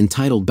videos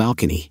entitled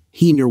Balcony,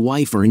 he and your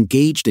wife are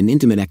engaged in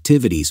intimate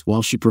activities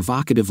while she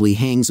provocatively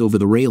hangs over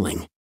the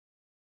railing.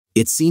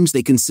 It seems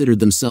they considered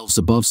themselves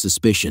above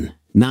suspicion,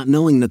 not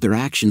knowing that their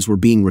actions were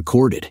being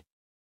recorded."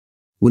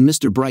 When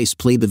Mr. Bryce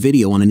played the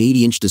video on an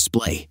 80-inch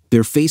display,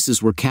 their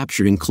faces were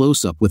captured in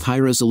close-up with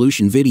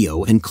high-resolution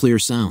video and clear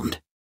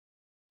sound.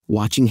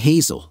 Watching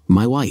Hazel,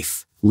 my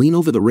wife, lean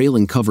over the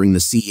railing covering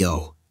the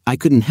CEO, I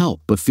couldn't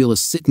help but feel a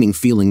sickening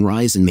feeling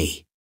rise in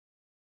me.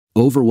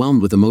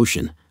 Overwhelmed with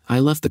emotion, I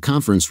left the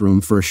conference room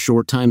for a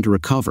short time to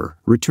recover,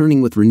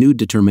 returning with renewed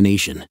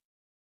determination.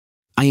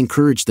 I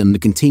encouraged them to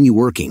continue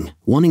working,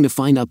 wanting to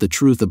find out the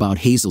truth about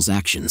Hazel's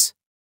actions.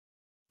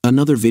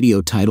 Another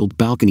video titled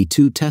Balcony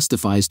 2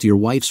 testifies to your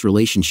wife's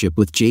relationship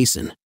with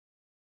Jason.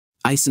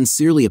 "I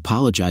sincerely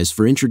apologize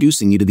for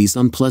introducing you to these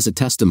unpleasant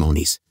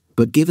testimonies,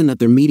 but given that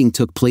their meeting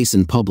took place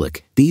in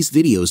public, these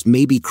videos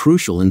may be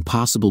crucial in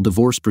possible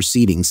divorce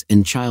proceedings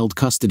and child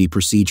custody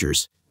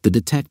procedures," the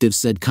detective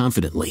said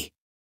confidently.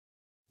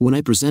 When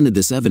I presented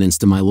this evidence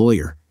to my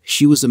lawyer,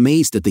 she was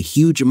amazed at the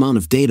huge amount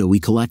of data we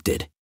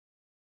collected.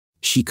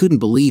 She couldn't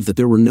believe that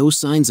there were no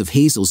signs of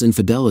Hazel's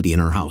infidelity in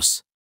her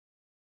house.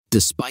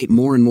 Despite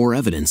more and more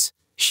evidence,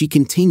 she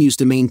continues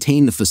to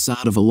maintain the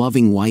facade of a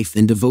loving wife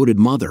and devoted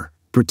mother,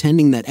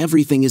 pretending that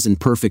everything is in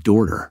perfect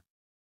order.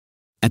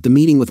 At the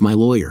meeting with my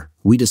lawyer,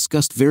 we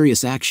discussed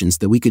various actions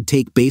that we could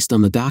take based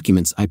on the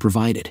documents I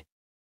provided.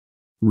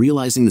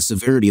 Realizing the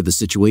severity of the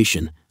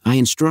situation, I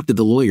instructed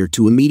the lawyer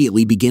to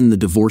immediately begin the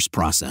divorce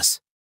process.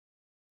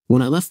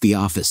 When I left the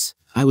office,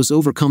 I was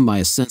overcome by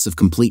a sense of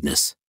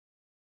completeness.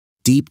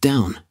 Deep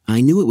down, I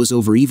knew it was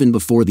over even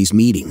before these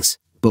meetings,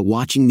 but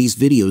watching these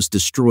videos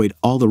destroyed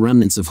all the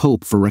remnants of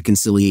hope for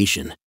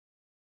reconciliation.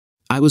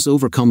 I was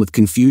overcome with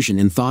confusion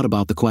and thought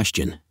about the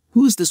question,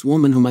 who is this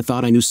woman whom I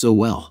thought I knew so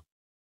well?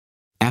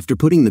 After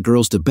putting the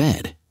girls to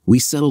bed, we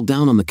settled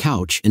down on the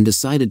couch and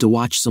decided to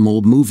watch some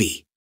old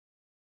movie.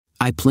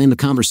 I planned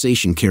the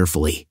conversation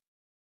carefully.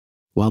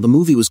 While the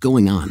movie was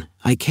going on,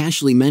 I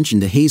casually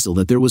mentioned to Hazel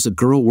that there was a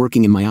girl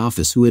working in my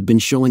office who had been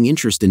showing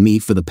interest in me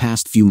for the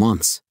past few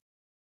months.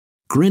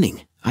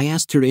 Grinning, I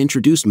asked her to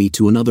introduce me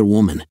to another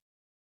woman.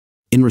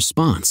 In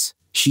response,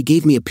 she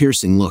gave me a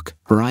piercing look,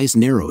 her eyes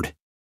narrowed.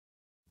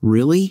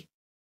 "Really?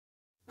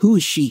 Who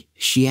is she?"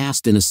 she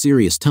asked in a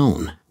serious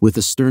tone, with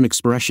a stern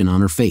expression on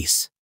her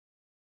face.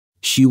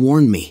 "She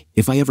warned me,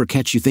 if I ever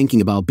catch you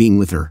thinking about being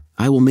with her,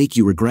 I will make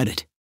you regret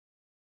it.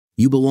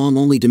 You belong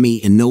only to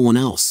me and no one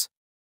else."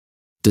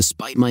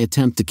 Despite my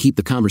attempt to keep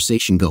the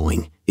conversation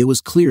going, it was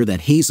clear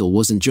that Hazel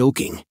wasn't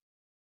joking.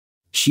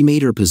 She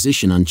made her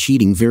position on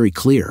cheating very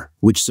clear,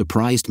 which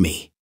surprised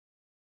me.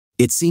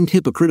 It seemed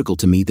hypocritical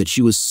to me that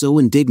she was so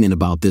indignant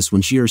about this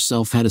when she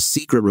herself had a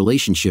secret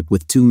relationship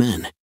with 2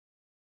 men.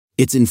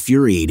 "It's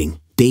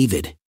infuriating,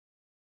 David.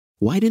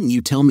 Why didn't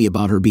you tell me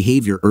about her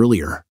behavior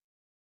earlier?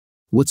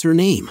 What's her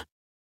name?"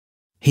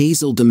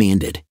 Hazel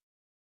demanded.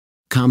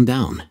 "Calm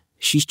down,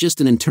 she's just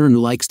an intern who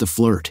likes to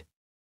flirt."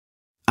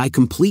 I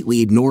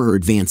completely ignore her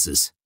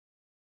advances.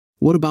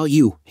 "What about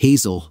you,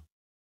 Hazel?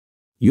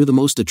 You're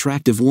the most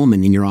attractive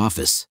woman in your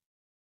office.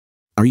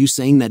 Are you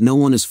saying that no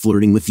one is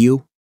flirting with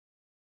you?"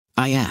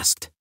 I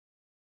asked.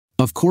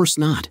 "Of course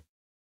not.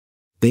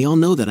 They all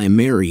know that I'm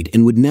married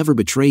and would never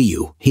betray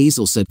you,"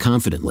 Hazel said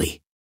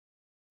confidently.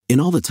 "In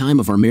all the time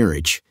of our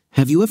marriage,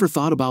 have you ever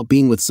thought about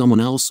being with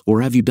someone else,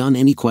 or have you done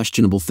any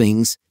questionable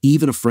things,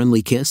 even a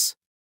friendly kiss?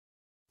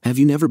 Have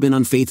you never been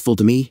unfaithful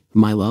to me,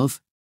 my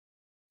love?"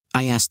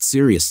 I asked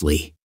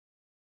seriously.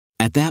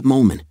 At that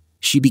moment,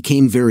 she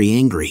became very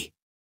angry.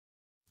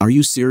 Are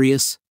you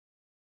serious?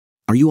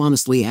 Are you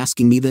honestly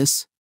asking me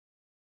this?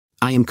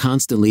 I am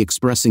constantly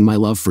expressing my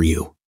love for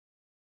you.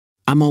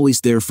 I'm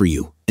always there for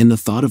you, and the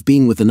thought of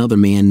being with another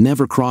man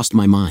never crossed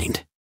my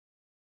mind.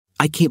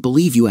 I can't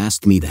believe you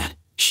asked me that,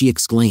 she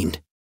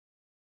exclaimed.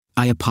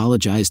 I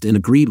apologized and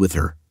agreed with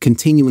her,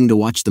 continuing to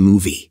watch the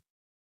movie.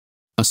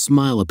 A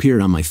smile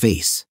appeared on my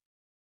face.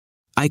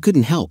 I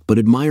couldn't help but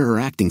admire her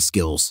acting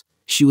skills.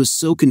 She was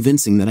so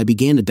convincing that I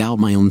began to doubt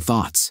my own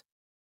thoughts.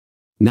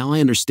 Now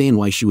I understand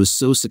why she was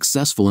so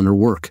successful in her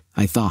work,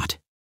 I thought.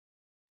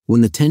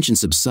 When the tension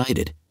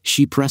subsided,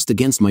 she pressed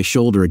against my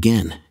shoulder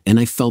again, and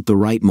I felt the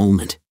right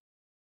moment.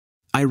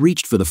 I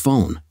reached for the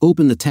phone,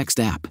 opened the text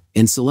app,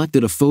 and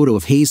selected a photo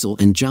of Hazel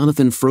and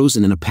Jonathan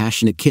frozen in a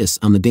passionate kiss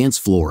on the dance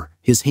floor,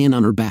 his hand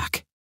on her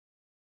back.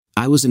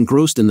 I was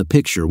engrossed in the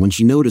picture when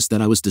she noticed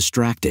that I was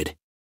distracted.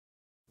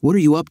 "What are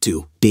you up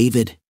to,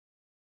 David?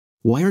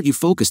 Why aren't you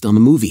focused on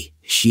the movie?"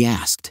 she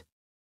asked.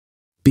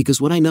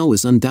 "Because what I know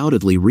is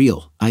undoubtedly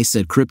real," I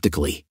said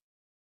cryptically.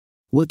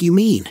 "What do you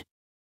mean?"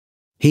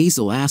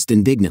 Hazel asked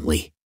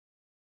indignantly.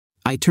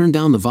 I turned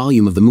down the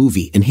volume of the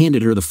movie and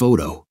handed her the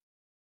photo.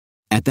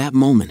 At that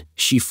moment,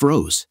 she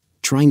froze,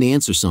 trying to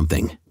answer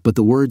something, but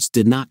the words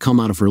did not come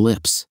out of her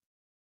lips.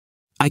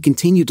 I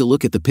continued to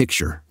look at the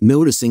picture,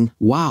 noticing,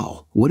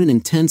 "Wow, what an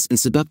intense and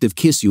seductive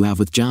kiss you have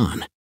with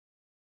John."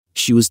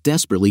 She was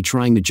desperately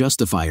trying to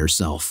justify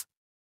herself.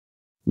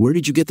 "Where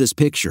did you get this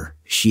picture?"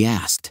 she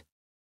asked.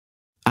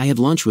 "I had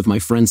lunch with my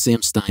friend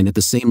Sam Stein at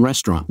the same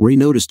restaurant where he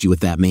noticed you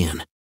with that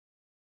man.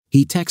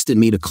 He texted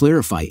me to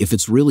clarify if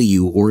it's really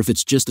you or if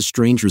it's just a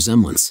strange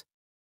resemblance.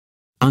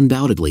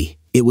 Undoubtedly,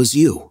 it was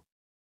you.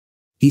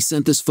 He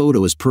sent this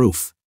photo as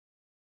proof.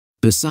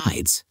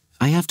 Besides,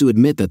 I have to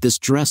admit that this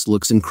dress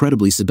looks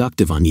incredibly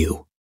seductive on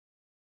you.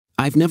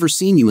 I've never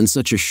seen you in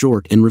such a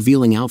short and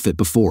revealing outfit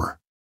before.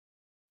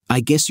 I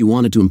guess you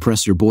wanted to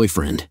impress your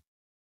boyfriend.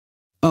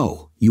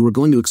 Oh, you were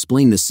going to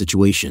explain this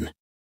situation.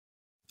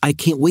 I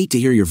can't wait to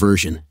hear your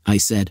version," I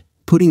said,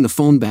 putting the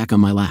phone back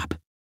on my lap.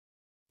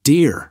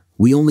 "Dear,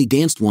 we only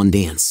danced one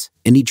dance,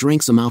 and he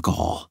drank some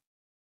alcohol.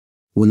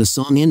 When the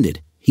song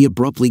ended, he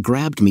abruptly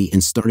grabbed me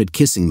and started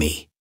kissing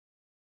me.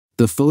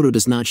 The photo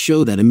does not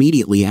show that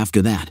immediately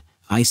after that,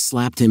 I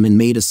slapped him and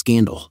made a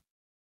scandal.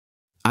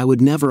 I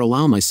would never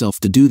allow myself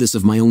to do this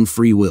of my own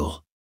free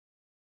will.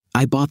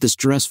 I bought this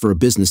dress for a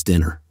business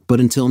dinner, but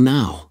until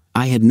now,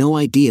 I had no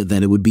idea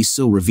that it would be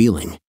so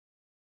revealing.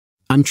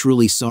 I'm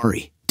truly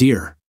sorry,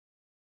 dear.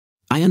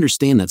 I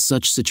understand that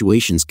such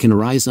situations can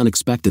arise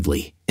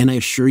unexpectedly, and I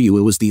assure you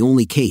it was the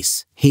only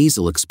case,"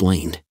 Hazel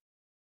explained.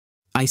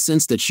 I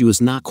sensed that she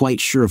was not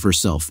quite sure of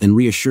herself and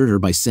reassured her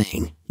by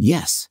saying,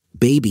 "Yes,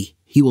 baby,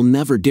 he will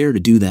never dare to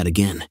do that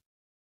again."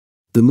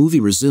 The movie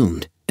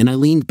resumed, and I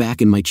leaned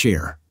back in my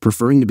chair,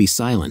 preferring to be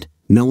silent,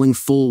 knowing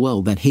full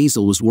well that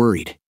Hazel was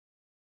worried.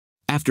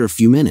 After a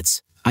few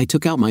minutes, I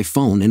took out my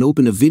phone and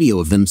opened a video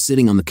of them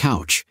sitting on the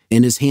couch,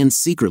 and his hand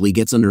secretly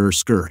gets under her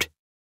skirt.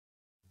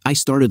 I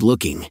started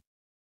looking.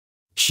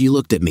 She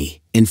looked at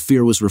me, and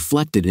fear was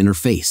reflected in her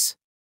face.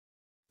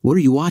 "What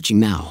are you watching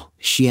now?"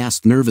 she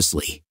asked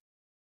nervously.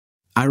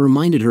 I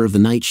reminded her of the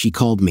night she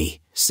called me,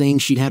 saying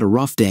she'd had a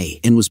rough day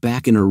and was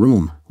back in her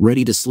room,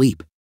 ready to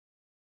sleep.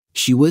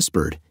 She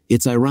whispered,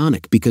 "It's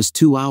ironic because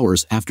 2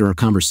 hours after our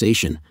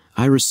conversation,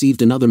 I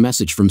received another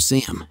message from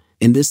Sam,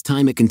 and this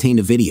time it contained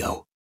a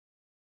video.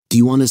 Do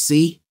you want to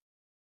see?"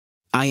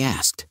 I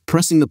asked,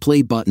 pressing the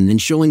play button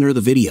and showing her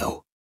the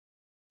video.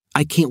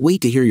 "I can't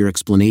wait to hear your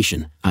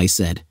explanation," I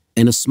said,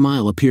 and a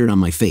smile appeared on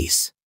my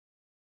face.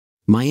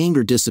 My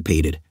anger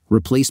dissipated,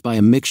 replaced by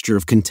a mixture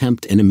of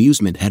contempt and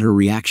amusement at her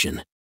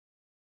reaction.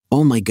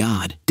 "Oh my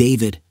God,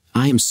 David,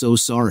 I am so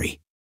sorry."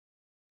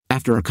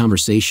 After our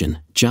conversation,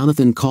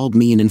 Jonathan called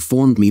me and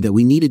informed me that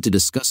we needed to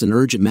discuss an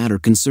urgent matter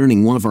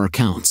concerning one of our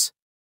accounts.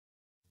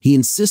 He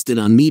insisted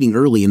on meeting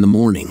early in the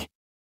morning.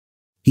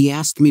 He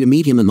asked me to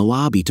meet him in the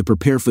lobby to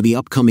prepare for the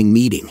upcoming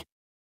meeting.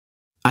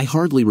 I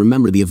hardly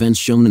remember the events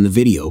shown in the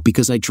video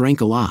because I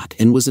drank a lot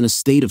and was in a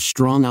state of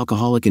strong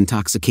alcoholic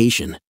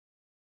intoxication.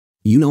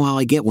 You know how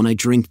I get when I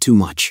drink too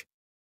much.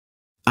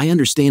 I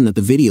understand that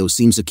the video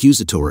seems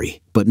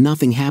accusatory, but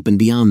nothing happened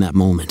beyond that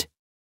moment.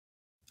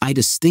 I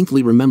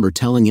distinctly remember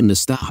telling him to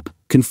stop,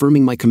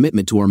 confirming my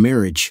commitment to our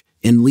marriage,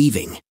 and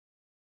leaving.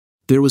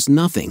 There was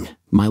nothing,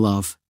 my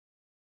love.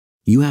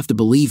 You have to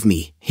believe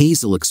me,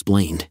 Hazel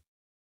explained.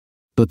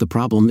 But the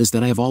problem is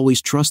that I have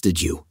always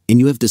trusted you, and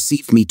you have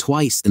deceived me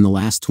twice in the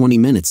last 20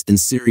 minutes in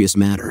serious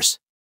matters.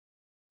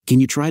 Can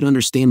you try to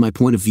understand my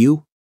point of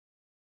view?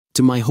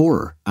 To my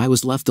horror, I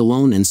was left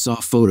alone and saw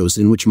photos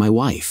in which my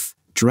wife,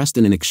 dressed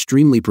in an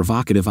extremely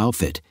provocative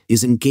outfit,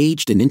 is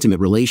engaged in intimate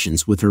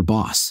relations with her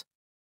boss.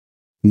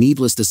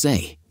 Needless to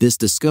say, this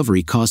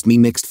discovery caused me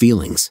mixed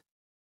feelings.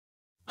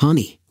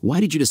 Honey, why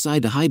did you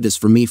decide to hide this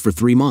from me for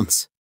 3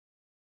 months?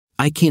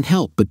 I can't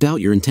help but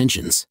doubt your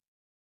intentions.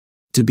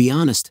 To be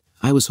honest,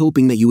 I was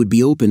hoping that you would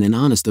be open and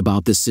honest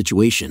about this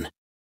situation.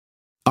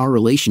 Our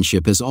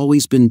relationship has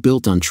always been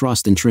built on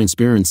trust and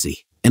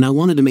transparency, and I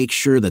wanted to make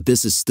sure that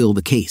this is still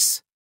the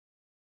case.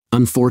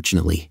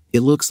 Unfortunately,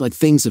 it looks like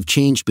things have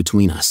changed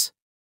between us.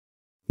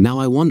 Now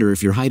I wonder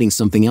if you're hiding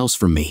something else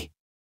from me.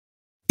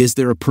 Is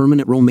there a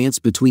permanent romance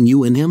between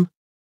you and him?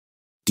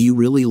 Do you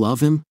really love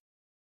him?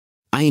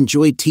 I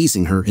enjoyed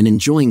teasing her and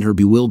enjoying her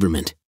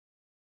bewilderment.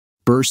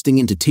 Bursting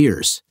into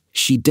tears,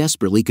 she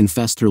desperately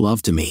confessed her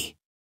love to me.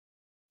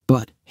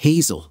 But,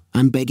 Hazel,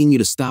 I'm begging you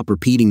to stop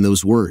repeating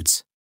those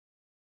words.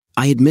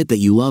 I admit that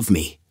you love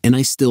me, and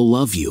I still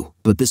love you,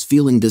 but this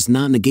feeling does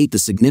not negate the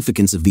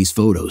significance of these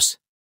photos.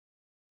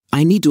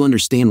 I need to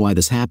understand why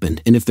this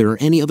happened and if there are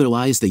any other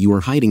lies that you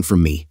are hiding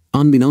from me.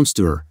 Unbeknownst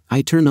to her,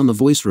 I turned on the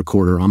voice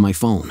recorder on my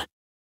phone.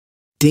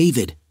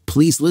 David,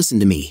 please listen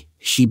to me,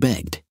 she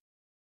begged.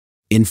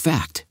 In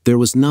fact, there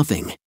was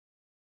nothing.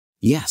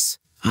 Yes,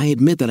 I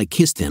admit that I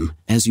kissed him,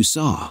 as you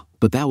saw,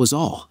 but that was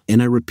all,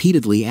 and I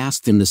repeatedly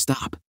asked him to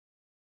stop.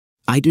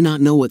 I do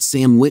not know what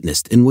Sam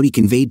witnessed and what he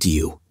conveyed to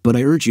you, but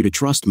I urge you to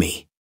trust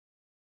me.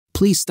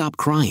 Please stop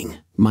crying,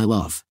 my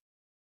love.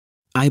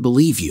 I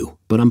believe you,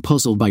 but I'm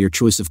puzzled by your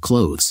choice of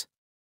clothes.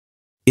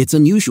 It's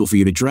unusual for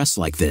you to dress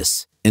like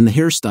this, and the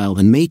hairstyle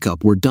and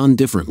makeup were done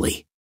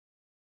differently.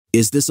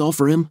 Is this all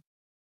for him?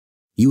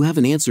 You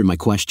haven't answered my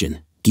question.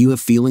 Do you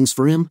have feelings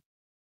for him?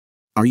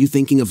 Are you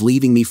thinking of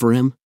leaving me for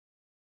him?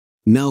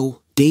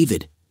 No,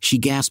 David, she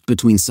gasped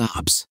between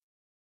sobs.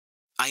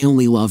 I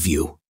only love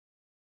you.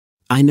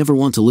 I never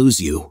want to lose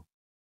you.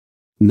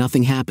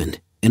 Nothing happened,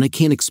 and I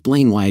can't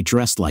explain why I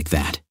dressed like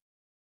that.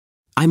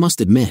 I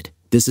must admit,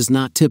 this is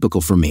not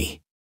typical for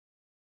me.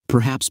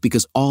 Perhaps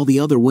because all the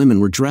other women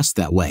were dressed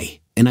that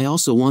way, and I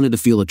also wanted to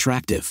feel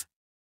attractive.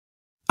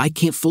 I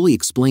can't fully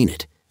explain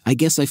it. I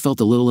guess I felt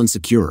a little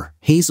insecure.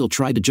 Hazel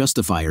tried to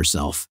justify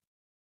herself.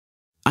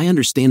 I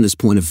understand this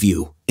point of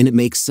view, and it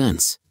makes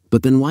sense,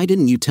 but then why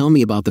didn't you tell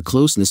me about the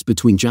closeness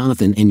between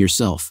Jonathan and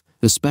yourself,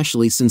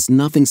 especially since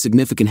nothing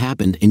significant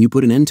happened and you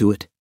put an end to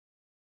it?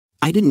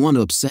 I didn't want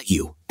to upset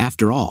you.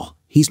 After all,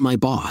 he's my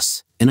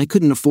boss, and I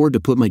couldn't afford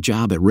to put my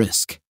job at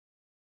risk.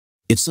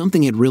 If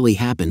something had really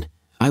happened,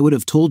 I would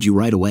have told you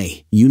right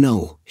away, you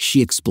know,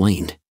 she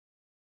explained.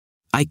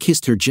 I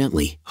kissed her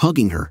gently,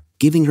 hugging her,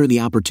 giving her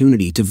the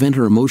opportunity to vent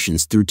her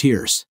emotions through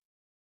tears.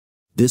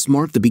 This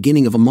marked the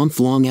beginning of a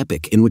month-long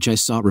epic in which I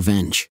sought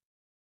revenge.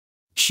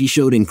 She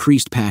showed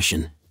increased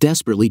passion,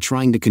 desperately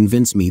trying to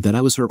convince me that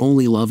I was her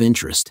only love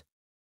interest.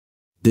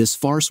 This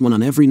farce went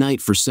on every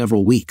night for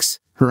several weeks.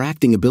 Her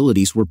acting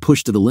abilities were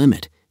pushed to the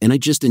limit, and I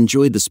just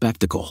enjoyed the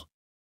spectacle.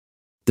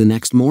 The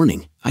next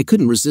morning, I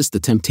couldn't resist the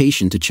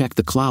temptation to check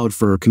the cloud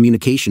for her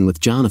communication with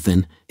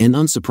Jonathan, and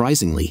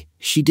unsurprisingly,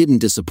 she didn't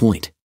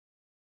disappoint.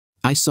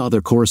 I saw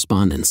their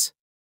correspondence.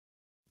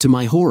 To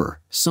my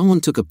horror,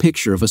 someone took a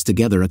picture of us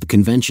together at the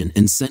convention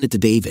and sent it to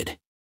David.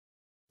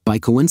 By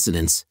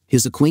coincidence,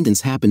 his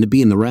acquaintance happened to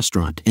be in the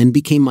restaurant and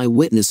became my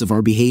witness of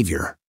our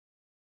behavior.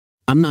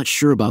 I'm not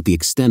sure about the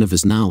extent of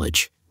his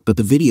knowledge, but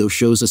the video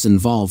shows us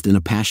involved in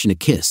a passionate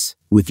kiss,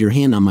 with your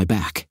hand on my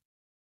back.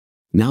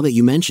 Now that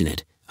you mention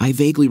it, I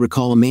vaguely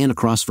recall a man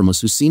across from us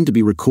who seemed to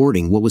be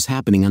recording what was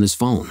happening on his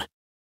phone.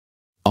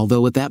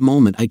 Although at that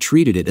moment I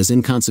treated it as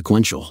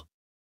inconsequential.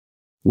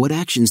 What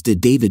actions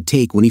did David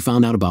take when he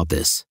found out about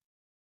this?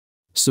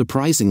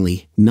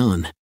 Surprisingly,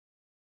 none.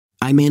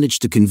 I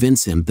managed to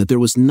convince him that there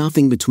was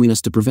nothing between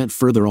us to prevent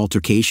further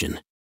altercation.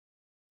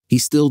 He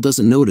still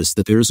doesn't notice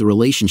that there is a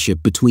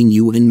relationship between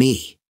you and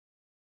me.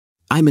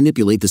 I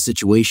manipulate the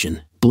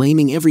situation,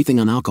 blaming everything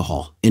on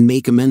alcohol, and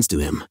make amends to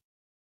him.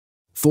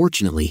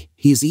 Fortunately,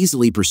 he is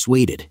easily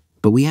persuaded,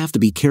 but we have to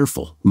be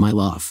careful, my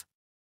love.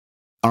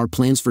 Our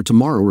plans for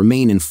tomorrow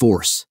remain in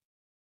force.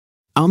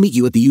 I'll meet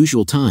you at the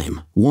usual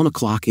time, 1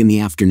 o'clock in the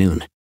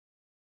afternoon.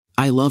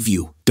 I love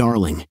you,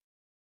 darling.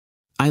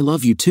 I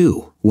love you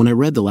too. When I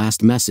read the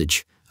last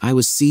message, I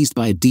was seized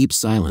by a deep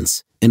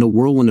silence, and a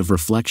whirlwind of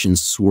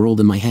reflections swirled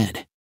in my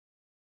head.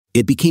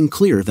 It became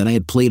clear that I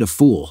had played a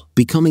fool,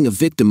 becoming a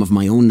victim of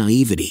my own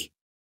naivety.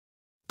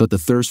 But the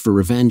thirst for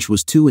revenge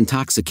was too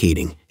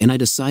intoxicating, and I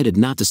decided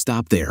not to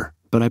stop there,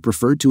 but I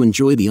preferred to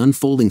enjoy the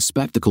unfolding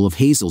spectacle of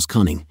Hazel's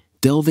cunning,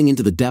 delving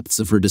into the depths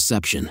of her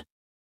deception.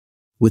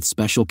 With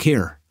special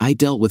care, I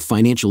dealt with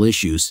financial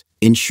issues,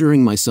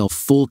 ensuring myself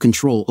full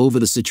control over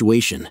the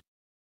situation.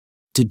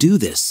 To do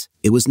this,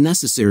 it was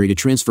necessary to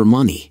transfer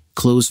money,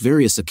 close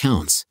various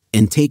accounts,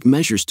 and take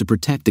measures to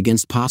protect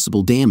against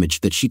possible damage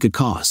that she could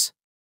cause.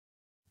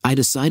 I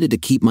decided to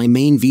keep my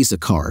main Visa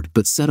card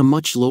but set a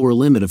much lower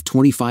limit of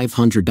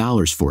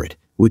 $2,500 for it,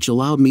 which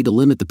allowed me to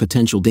limit the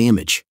potential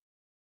damage.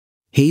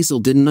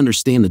 Hazel didn't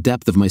understand the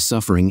depth of my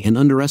suffering and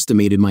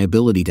underestimated my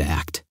ability to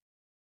act.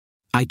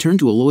 I turned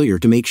to a lawyer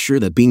to make sure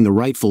that being the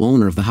rightful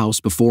owner of the house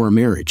before our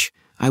marriage,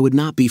 I would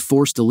not be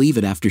forced to leave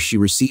it after she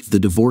received the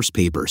divorce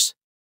papers.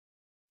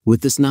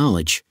 With this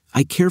knowledge,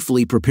 I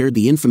carefully prepared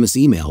the infamous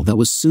email that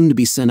was soon to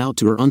be sent out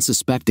to her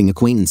unsuspecting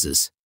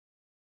acquaintances.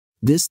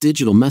 This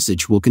digital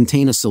message will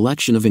contain a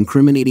selection of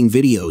incriminating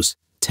videos,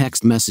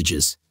 text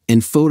messages,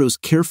 and photos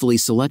carefully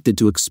selected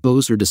to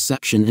expose her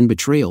deception and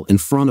betrayal in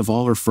front of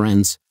all her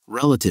friends,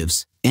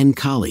 relatives, and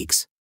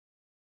colleagues.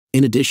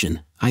 In addition,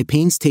 I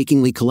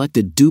painstakingly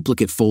collected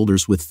duplicate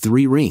folders with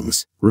 3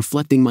 rings,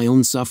 reflecting my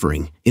own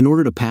suffering, in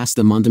order to pass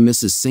them on to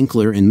Mrs.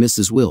 Sinclair and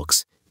Mrs.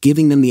 Wilkes,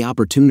 giving them the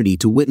opportunity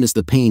to witness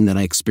the pain that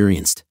I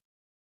experienced.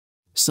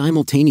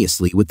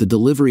 Simultaneously with the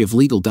delivery of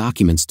legal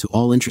documents to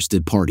all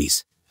interested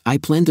parties, I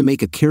planned to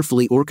make a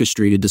carefully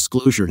orchestrated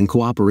disclosure in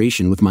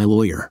cooperation with my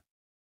lawyer.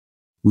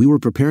 We were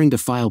preparing to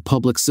file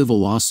public civil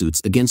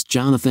lawsuits against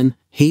Jonathan,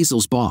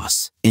 Hazel's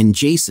boss, and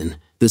Jason,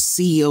 the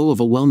CEO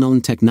of a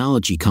well-known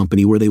technology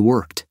company where they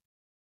worked.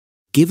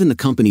 Given the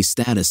company's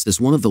status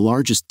as one of the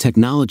largest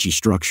technology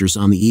structures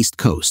on the East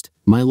Coast,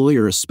 my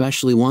lawyer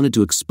especially wanted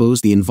to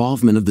expose the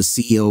involvement of the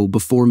CEO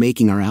before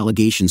making our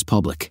allegations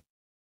public.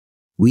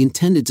 We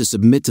intended to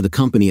submit to the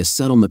company a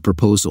settlement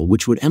proposal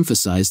which would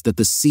emphasize that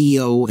the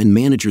CEO and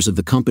managers of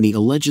the company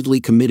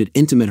allegedly committed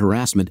intimate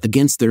harassment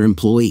against their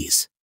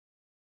employees.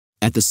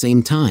 At the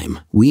same time,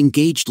 we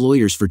engaged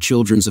lawyers for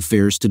children's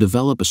affairs to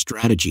develop a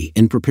strategy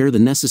and prepare the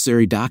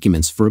necessary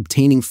documents for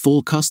obtaining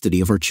full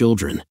custody of our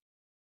children.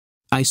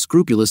 I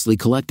scrupulously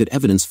collected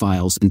evidence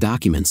files and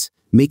documents,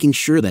 making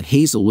sure that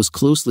Hazel was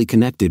closely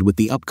connected with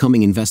the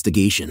upcoming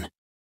investigation.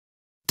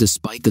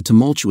 Despite the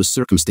tumultuous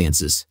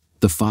circumstances,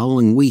 the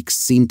following weeks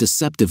seemed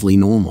deceptively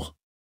normal.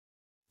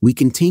 We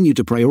continued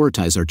to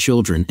prioritize our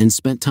children and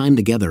spent time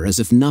together as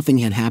if nothing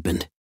had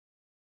happened.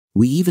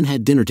 We even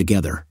had dinner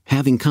together,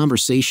 having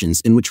conversations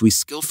in which we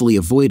skillfully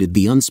avoided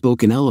the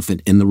unspoken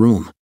elephant in the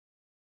room.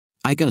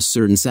 I got a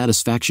certain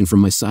satisfaction from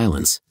my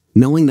silence,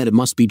 knowing that it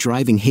must be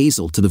driving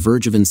Hazel to the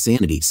verge of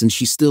insanity since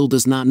she still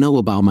does not know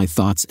about my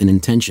thoughts and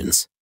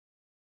intentions.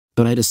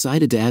 But I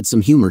decided to add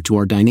some humor to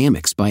our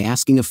dynamics by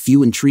asking a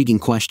few intriguing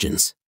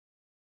questions.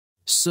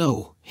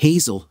 "So,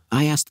 Hazel,"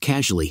 I asked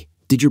casually,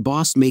 "did your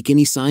boss make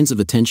any signs of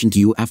attention to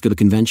you after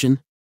the convention?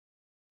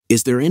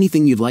 Is there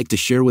anything you'd like to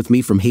share with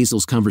me from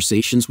Hazel's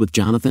conversations with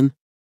Jonathan?"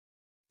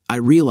 I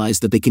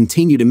realized that they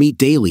continue to meet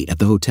daily at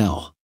the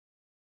hotel.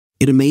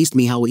 It amazed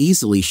me how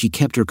easily she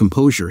kept her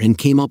composure and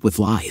came up with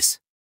lies.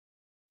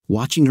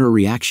 Watching her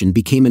reaction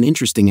became an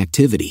interesting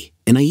activity,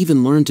 and I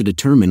even learned to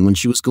determine when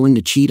she was going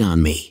to cheat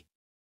on me.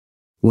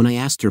 When I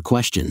asked her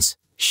questions,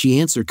 she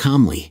answered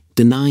calmly,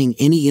 denying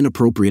any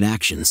inappropriate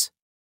actions.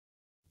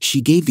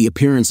 She gave the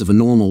appearance of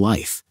a normal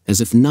life, as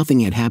if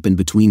nothing had happened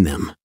between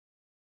them.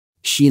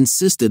 She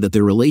insisted that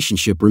their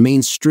relationship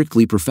remains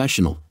strictly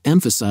professional,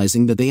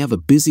 emphasizing that they have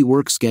a busy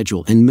work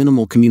schedule and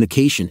minimal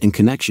communication and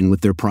connection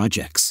with their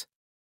projects.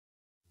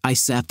 I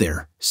sat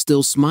there,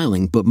 still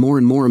smiling but more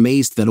and more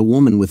amazed that a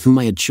woman with whom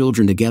I had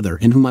children together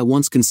and whom I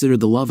once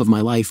considered the love of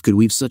my life could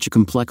weave such a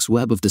complex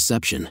web of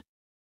deception.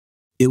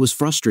 It was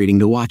frustrating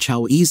to watch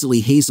how easily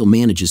Hazel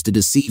manages to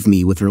deceive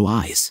me with her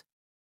lies.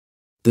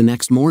 The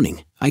next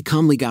morning, I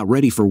calmly got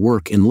ready for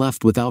work and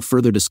left without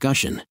further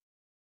discussion.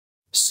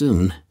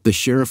 Soon, the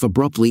sheriff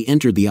abruptly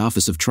entered the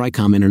office of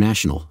Tricom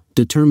International,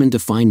 determined to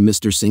find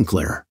Mr.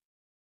 Sinclair.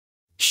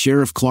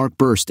 Sheriff Clark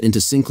burst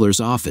into Sinclair's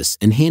office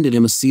and handed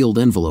him a sealed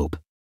envelope.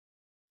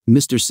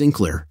 "Mr.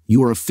 Sinclair,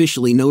 you are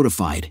officially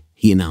notified,"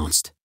 he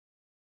announced.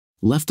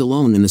 Left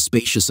alone in the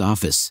spacious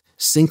office,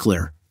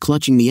 Sinclair,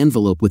 clutching the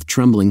envelope with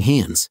trembling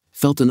hands,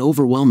 felt an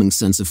overwhelming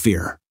sense of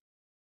fear.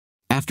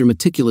 After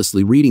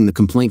meticulously reading the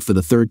complaint for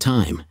the 3rd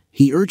time,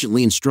 he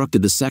urgently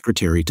instructed the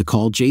secretary to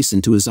call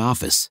Jason to his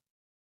office.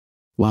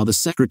 While the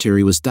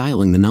secretary was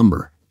dialing the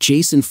number,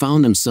 Jason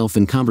found himself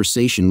in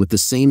conversation with the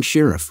same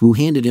sheriff who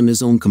handed him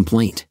his own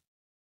complaint.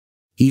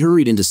 He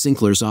hurried into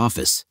Sinclair's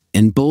office,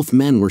 and both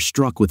men were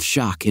struck with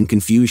shock and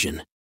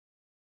confusion.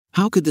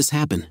 "How could this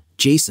happen,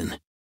 Jason?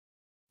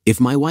 If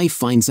my wife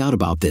finds out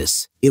about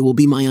this, it will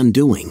be my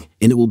undoing,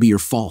 and it will be your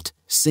fault,"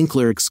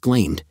 Sinclair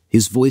exclaimed,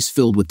 his voice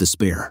filled with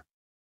despair.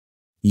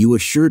 "You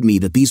assured me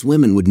that these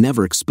women would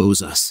never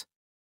expose us.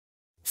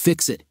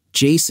 Fix it,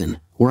 Jason,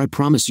 or I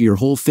promise you your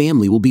whole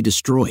family will be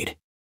destroyed.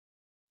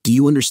 Do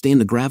you understand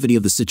the gravity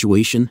of the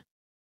situation?"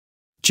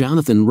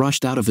 Jonathan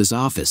rushed out of his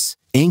office,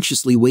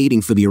 anxiously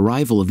waiting for the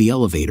arrival of the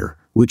elevator,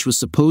 which was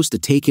supposed to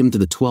take him to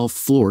the 12th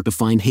floor to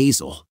find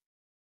Hazel.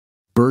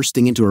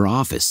 Bursting into her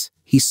office,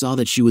 he saw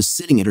that she was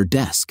sitting at her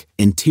desk,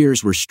 and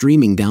tears were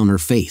streaming down her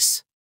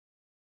face.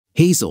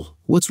 "Hazel,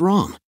 what's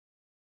wrong?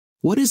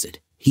 What is it?"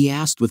 he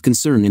asked with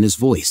concern in his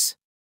voice.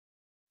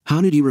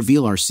 "How did he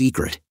reveal our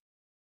secret?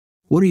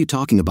 What are you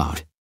talking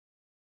about?"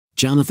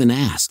 Jonathan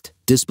asked,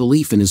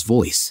 disbelief in his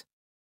voice.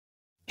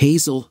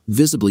 Hazel,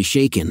 visibly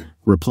shaken,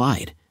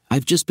 replied,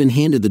 "I've just been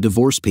handed the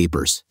divorce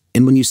papers,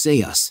 and when you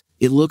say us,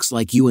 it looks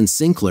like you and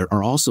Sinclair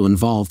are also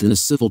involved in a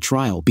civil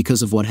trial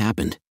because of what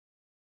happened.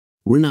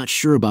 We're not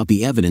sure about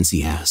the evidence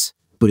he has,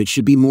 but it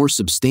should be more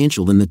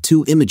substantial than the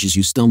 2 images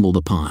you stumbled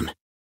upon.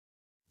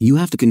 You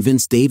have to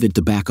convince David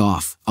to back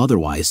off,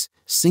 otherwise,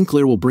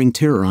 Sinclair will bring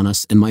terror on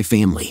us and my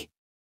family."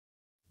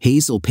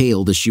 Hazel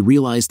paled as she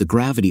realized the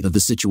gravity of the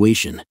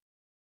situation.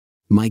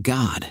 "My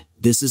God,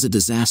 this is a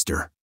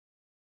disaster.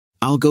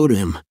 I'll go to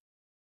him.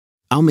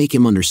 I'll make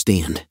him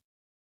understand.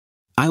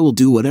 I will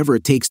do whatever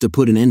it takes to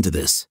put an end to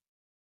this."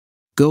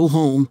 Go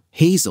home,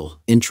 Hazel,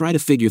 and try to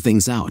figure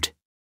things out.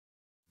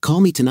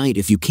 Call me tonight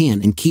if you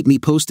can and keep me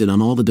posted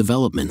on all the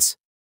developments."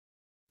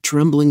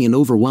 Trembling and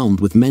overwhelmed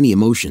with many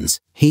emotions,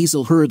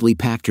 Hazel hurriedly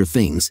packed her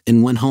things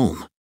and went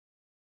home.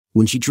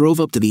 When she drove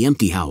up to the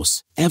empty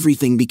house,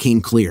 everything became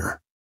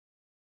clear.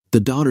 The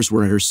daughters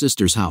were at her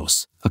sister's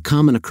house, a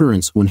common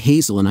occurrence when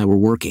Hazel and I were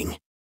working.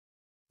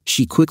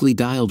 She quickly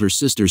dialed her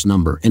sister's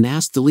number and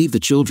asked to leave the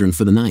children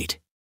for the night.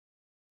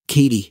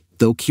 Katie,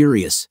 though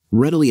curious,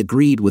 readily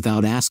agreed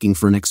without asking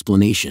for an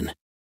explanation.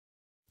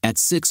 At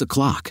 6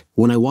 o'clock,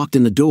 when I walked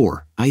in the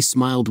door, I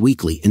smiled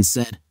weakly and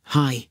said,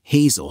 "Hi,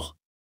 Hazel.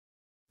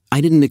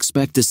 I didn't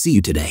expect to see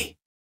you today.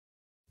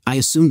 I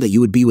assumed that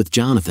you would be with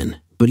Jonathan,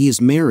 but he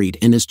is married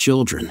and has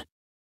children."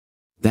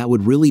 "That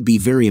would really be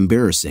very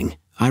embarrassing,"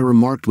 I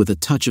remarked with a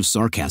touch of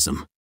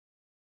sarcasm.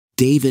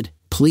 "David,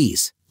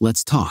 please,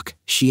 let's talk,"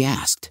 she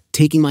asked,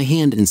 taking my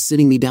hand and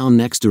sitting me down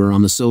next to her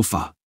on the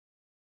sofa.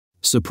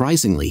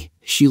 Surprisingly,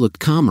 she looked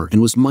calmer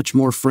and was much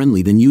more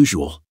friendly than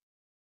usual.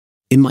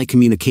 In my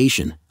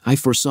communication, I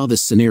foresaw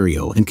this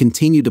scenario and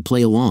continued to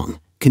play along,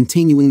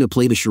 continuing to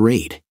play the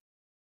charade.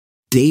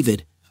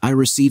 "David, I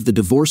received the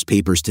divorce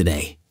papers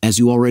today, as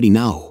you already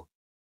know.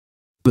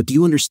 But do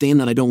you understand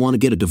that I don't want to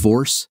get a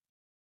divorce?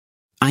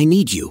 I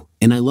need you,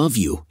 and I love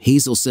you,"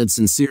 Hazel said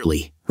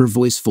sincerely, her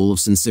voice full of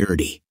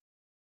sincerity.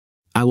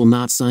 "I will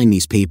not sign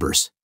these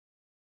papers.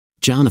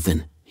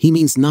 Jonathan, he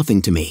means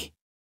nothing to me.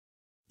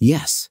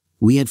 Yes,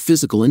 we had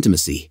physical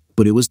intimacy,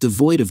 but it was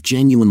devoid of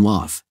genuine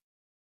love.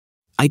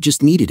 I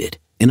just needed it,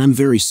 and I'm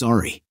very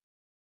sorry.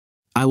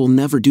 I will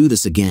never do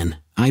this again,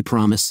 I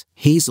promise,"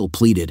 Hazel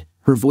pleaded,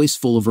 her voice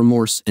full of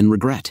remorse and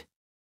regret.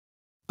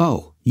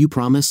 "Oh, you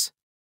promise?"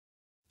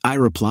 I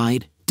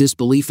replied.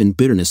 Disbelief and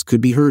bitterness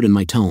could be heard in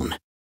my tone.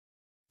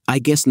 "I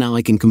guess now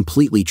I can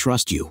completely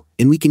trust you,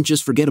 and we can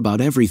just forget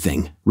about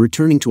everything,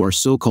 returning to our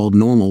so-called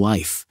normal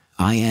life,"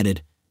 I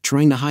added,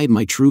 trying to hide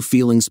my true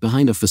feelings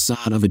behind a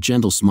facade of a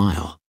gentle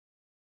smile.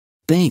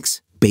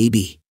 "Thanks,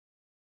 baby.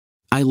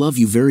 I love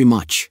you very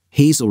much,"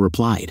 Hazel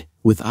replied,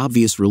 with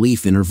obvious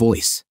relief in her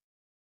voice.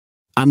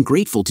 "I'm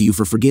grateful to you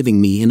for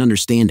forgiving me and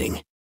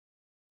understanding.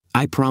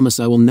 I promise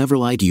I will never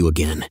lie to you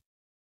again."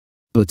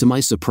 But to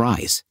my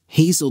surprise,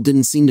 Hazel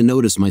didn't seem to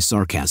notice my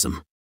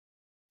sarcasm.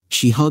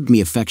 She hugged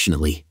me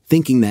affectionately,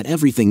 thinking that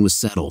everything was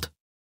settled.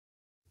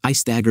 I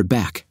staggered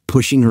back,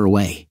 pushing her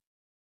away.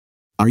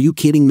 "Are you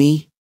kidding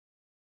me?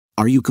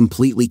 Are you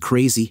completely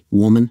crazy,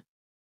 woman?"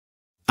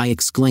 I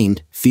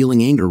exclaimed,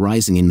 feeling anger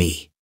rising in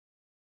me.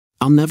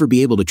 "I'll never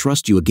be able to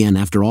trust you again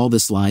after all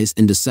this lies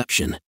and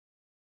deception."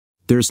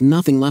 "There's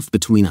nothing left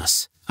between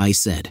us," I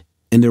said,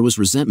 and there was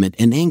resentment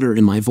and anger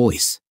in my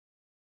voice.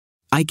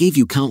 "I gave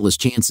you countless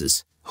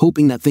chances,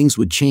 hoping that things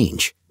would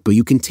change, but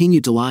you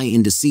continued to lie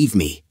and deceive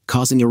me,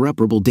 causing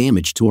irreparable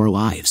damage to our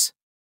lives.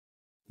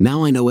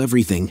 Now I know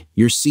everything,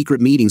 your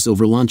secret meetings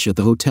over lunch at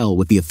the hotel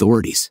with the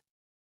authorities.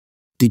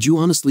 Did you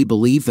honestly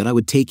believe that I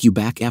would take you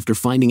back after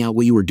finding out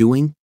what you were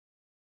doing?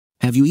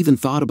 Have you even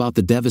thought about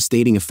the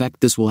devastating effect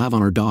this will have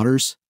on our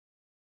daughters?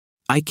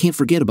 I can't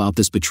forget about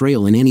this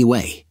betrayal in any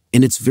way,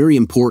 and it's very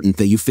important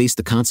that you face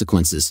the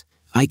consequences,"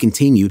 I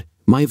continued,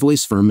 my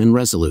voice firm and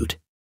resolute.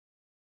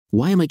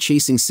 "Why am I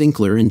chasing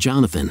Sinclair and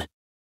Jonathan?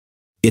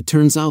 It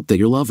turns out that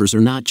your lovers are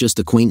not just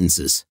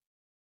acquaintances.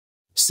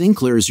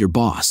 Sinclair is your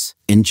boss,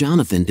 and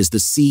Jonathan is the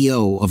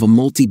CEO of a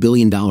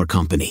multi-billion-dollar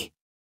company.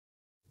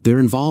 Their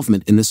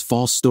involvement in this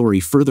false story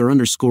further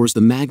underscores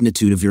the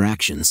magnitude of your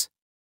actions.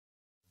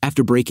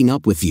 After breaking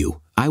up with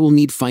you, I will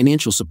need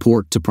financial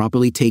support to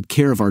properly take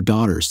care of our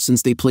daughters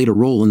since they played a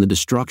role in the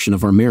destruction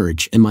of our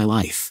marriage and my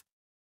life.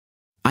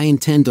 I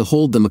intend to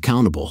hold them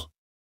accountable.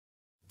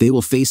 They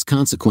will face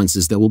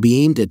consequences that will be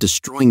aimed at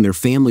destroying their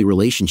family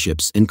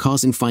relationships and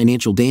causing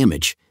financial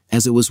damage,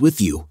 as it was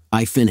with you,"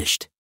 I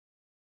finished.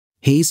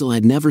 Hazel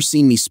had never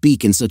seen me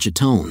speak in such a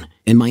tone,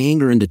 and my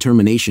anger and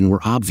determination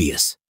were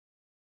obvious.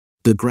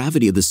 The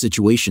gravity of the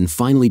situation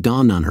finally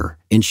dawned on her,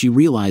 and she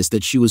realized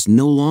that she was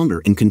no longer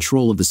in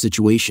control of the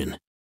situation.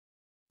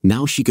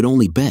 Now she could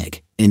only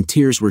beg, and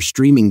tears were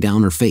streaming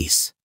down her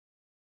face.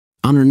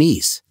 On her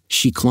knees,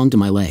 she clung to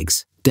my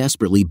legs,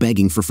 desperately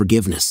begging for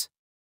forgiveness.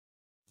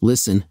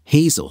 "Listen,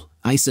 Hazel,"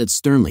 I said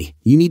sternly,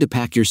 "you need to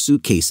pack your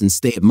suitcase and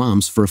stay at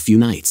Mom's for a few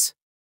nights.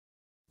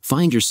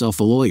 Find yourself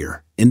a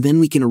lawyer, and then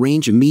we can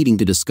arrange a meeting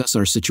to discuss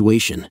our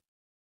situation.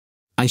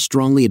 I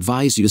strongly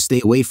advise you to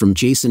stay away from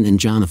Jason and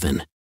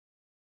Jonathan.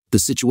 The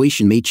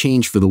situation may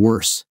change for the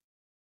worse."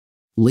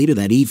 Later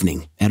that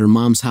evening, at her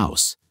mom's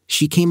house,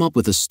 she came up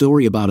with a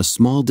story about a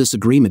small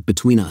disagreement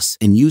between us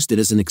and used it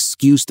as an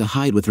excuse to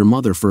hide with her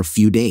mother for a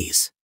few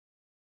days.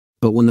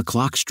 But when the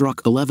clock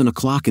struck 11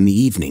 o'clock in the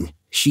evening,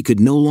 she could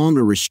no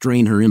longer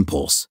restrain her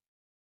impulse.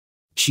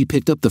 She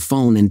picked up the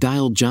phone and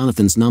dialed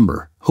Jonathan's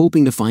number,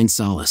 hoping to find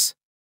solace.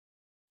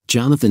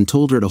 Jonathan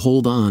told her to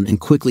hold on and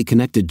quickly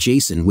connected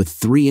Jason with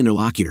 3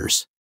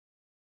 interlocutors.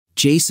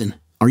 "Jason,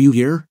 are you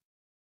here?"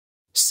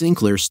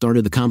 Sinclair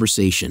started the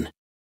conversation.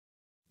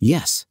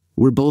 "Yes,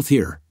 we're both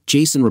here,"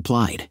 Jason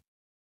replied.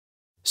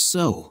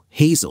 "So,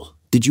 Hazel,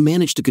 Did you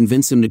manage to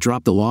convince him to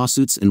drop the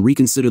lawsuits and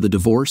reconsider the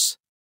divorce?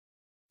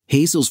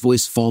 Hazel's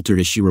voice faltered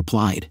as she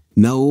replied,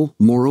 No,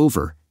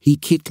 moreover, he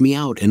kicked me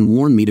out and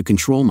warned me to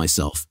control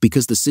myself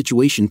because the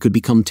situation could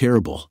become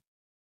terrible.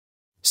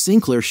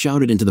 Sinclair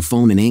shouted into the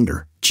phone in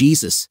anger,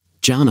 Jesus,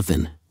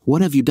 Jonathan,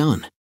 what have you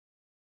done?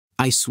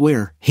 I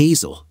swear,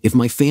 Hazel, if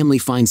my family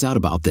finds out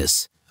about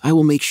this, I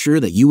will make sure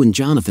that you and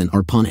Jonathan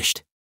are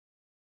punished.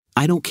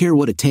 I don't care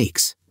what it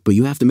takes, but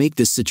you have to make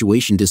this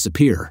situation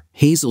disappear.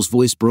 Hazel's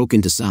voice broke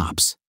into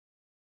sobs.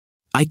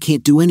 I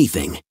can't do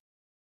anything.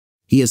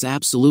 He has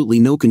absolutely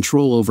no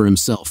control over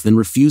himself and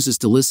refuses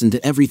to listen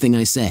to everything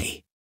I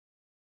say.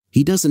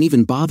 He doesn't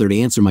even bother to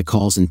answer my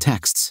calls and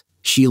texts,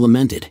 she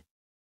lamented.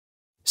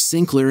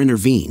 Sinclair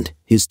intervened,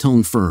 his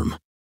tone firm.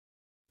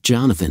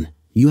 Jonathan,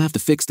 you have to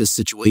fix this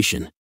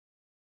situation.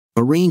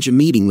 Arrange a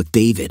meeting with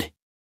David.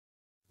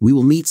 We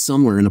will meet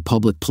somewhere in a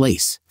public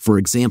place, for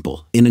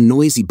example, in a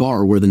noisy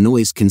bar where the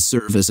noise can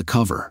serve as a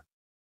cover.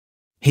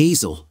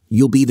 Hazel,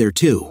 you'll be there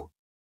too.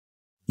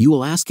 You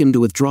will ask him to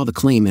withdraw the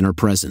claim in our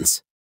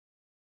presence.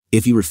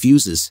 If he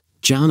refuses,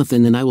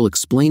 Jonathan and I will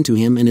explain to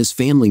him and his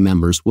family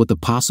members what the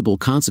possible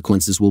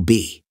consequences will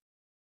be.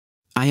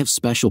 I have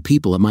special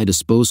people at my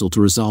disposal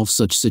to resolve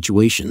such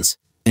situations,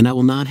 and I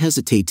will not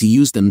hesitate to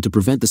use them to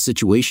prevent the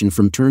situation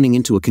from turning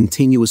into a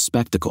continuous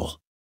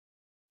spectacle.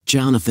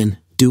 Jonathan,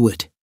 do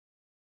it.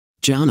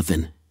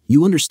 Jonathan,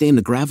 you understand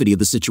the gravity of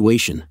the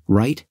situation,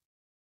 right?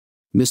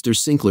 Mr.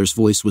 Sinclair's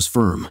voice was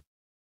firm.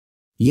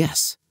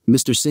 Yes,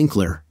 Mr.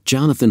 Sinclair,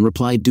 Jonathan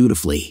replied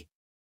dutifully.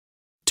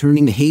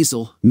 Turning to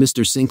Hazel,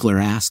 Mr. Sinclair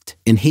asked,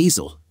 And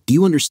Hazel, do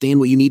you understand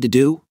what you need to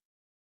do?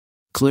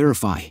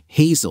 Clarify,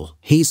 Hazel,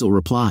 Hazel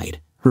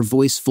replied, her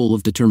voice full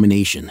of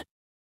determination.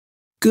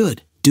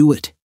 Good, do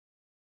it.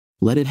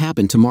 Let it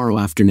happen tomorrow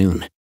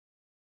afternoon.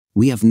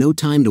 We have no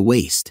time to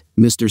waste,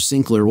 Mr.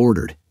 Sinclair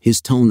ordered,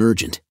 his tone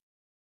urgent.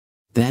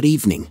 That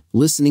evening,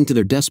 listening to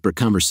their desperate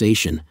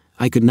conversation,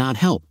 I could not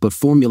help but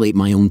formulate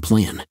my own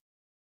plan.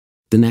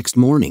 The next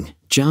morning,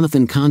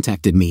 Jonathan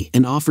contacted me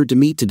and offered to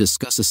meet to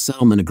discuss a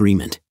settlement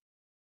agreement.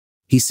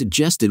 He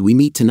suggested we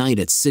meet tonight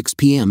at 6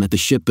 p.m. at the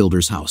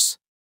shipbuilder's house.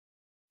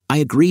 I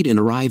agreed and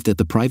arrived at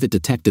the private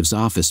detective's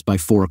office by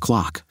 4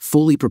 o'clock,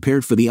 fully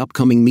prepared for the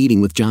upcoming meeting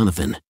with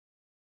Jonathan.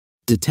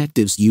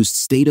 Detectives used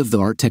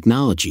state-of-the-art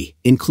technology,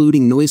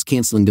 including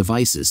noise-canceling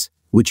devices,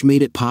 which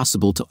made it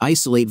possible to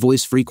isolate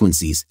voice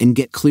frequencies and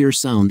get clear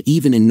sound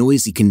even in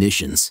noisy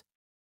conditions.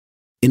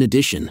 In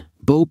addition,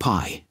 Bo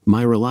Pai,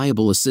 my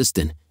reliable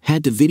assistant,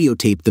 had to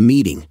videotape the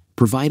meeting,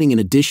 providing an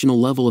additional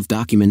level of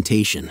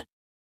documentation.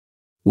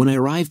 When I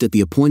arrived at the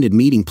appointed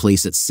meeting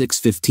place at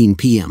 6:15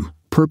 p.m.,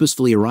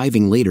 purposefully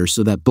arriving later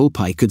so that Bo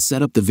Pai could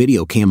set up the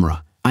video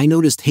camera, I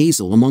noticed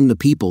Hazel among the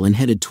people and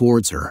headed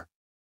towards her.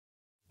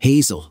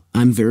 Hazel,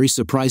 I'm very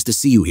surprised to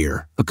see you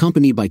here,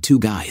 accompanied by 2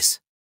 guys.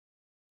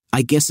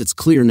 I guess it's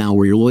clear now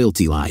where your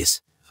loyalty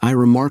lies, I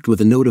remarked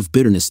with a note of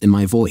bitterness in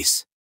my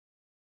voice.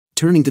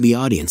 Turning to the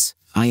audience,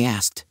 I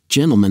asked,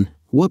 Gentlemen,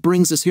 what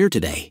brings us here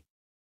today?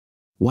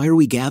 Why are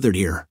we gathered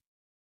here?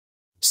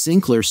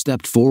 Sinclair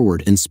stepped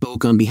forward and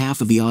spoke on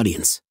behalf of the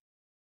audience.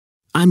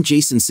 I'm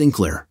Jason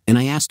Sinclair, and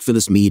I asked for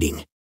this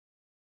meeting.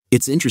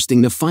 It's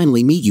interesting to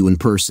finally meet you in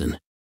person.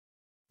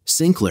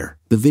 Sinclair,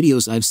 the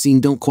videos I've seen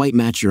don't quite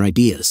match your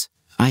ideas,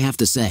 I have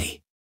to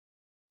say.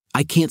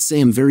 I can't say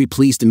I'm very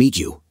pleased to meet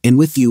you, and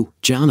with you,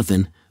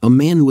 Jonathan, a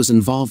man who was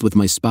involved with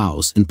my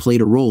spouse and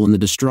played a role in the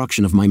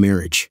destruction of my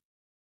marriage.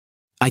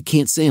 I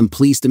can't say I'm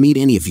pleased to meet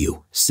any of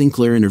you,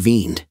 Sinclair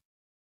intervened.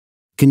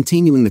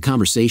 Continuing the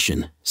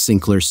conversation,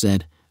 Sinclair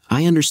said,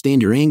 I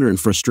understand your anger and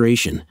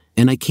frustration,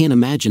 and I can't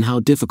imagine how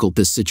difficult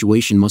this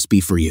situation must be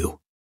for you.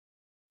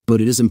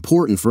 But it is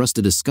important for us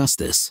to discuss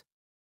this.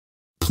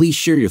 Please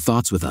share your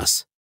thoughts with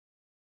us.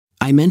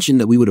 I mentioned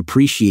that we would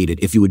appreciate it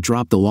if you would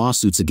drop the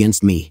lawsuits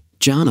against me,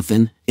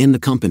 Jonathan, and the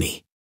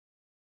company.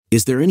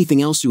 Is there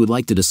anything else you would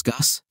like to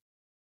discuss?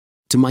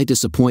 To my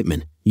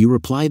disappointment, you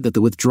replied that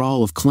the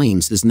withdrawal of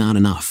claims is not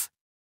enough.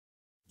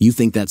 You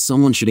think that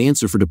someone should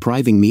answer for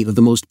depriving me of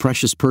the most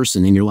precious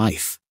person in your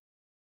life.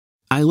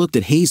 I looked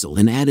at Hazel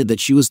and added that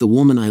she was the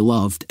woman I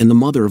loved and the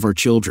mother of our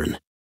children.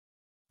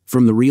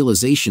 From the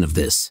realization of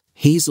this,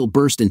 Hazel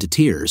burst into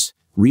tears,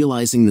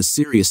 realizing the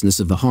seriousness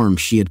of the harm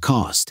she had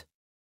caused.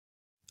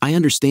 I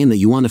understand that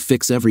you want to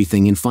fix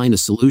everything and find a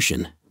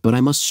solution, but I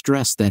must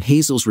stress that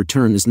Hazel's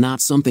return is not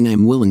something I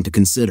am willing to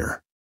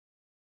consider.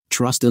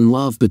 Trust and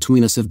love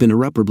between us have been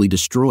irreparably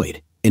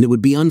destroyed, and it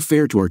would be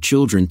unfair to our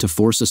children to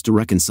force us to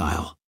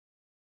reconcile.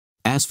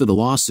 As for the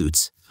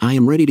lawsuits, I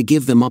am ready to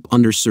give them up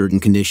under certain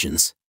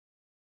conditions.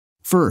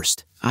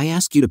 First, I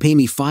ask you to pay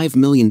me $5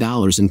 million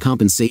in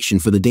compensation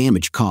for the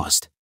damage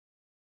caused.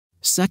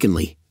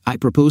 Secondly, I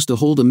propose to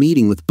hold a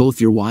meeting with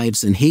both your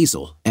wives and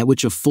Hazel, at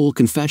which a full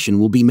confession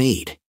will be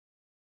made.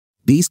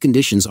 These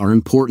conditions are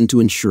important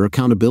to ensure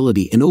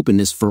accountability and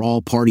openness for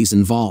all parties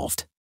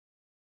involved.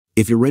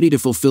 If you're ready to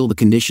fulfill the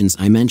conditions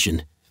I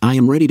mentioned, I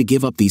am ready to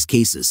give up these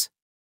cases.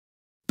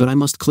 But I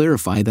must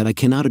clarify that I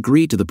cannot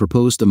agree to the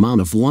proposed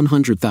amount of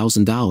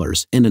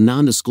 $100,000 and a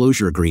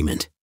non-disclosure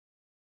agreement.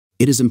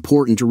 It is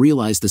important to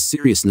realize the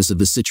seriousness of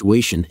the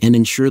situation and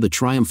ensure the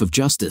triumph of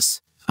justice,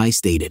 I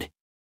stated.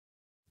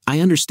 I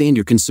understand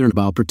your concern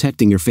about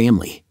protecting your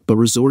family, but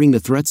resorting to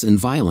threats and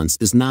violence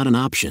is not an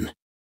option.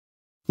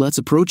 Let's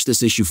approach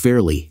this issue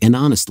fairly and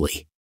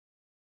honestly.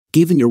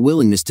 Given your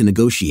willingness to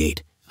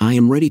negotiate, I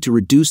am ready to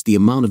reduce the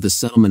amount of the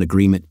settlement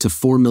agreement to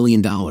 $4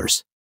 million.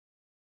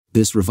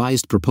 This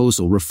revised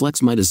proposal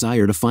reflects my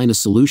desire to find a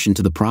solution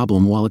to the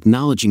problem while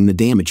acknowledging the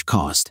damage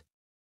caused.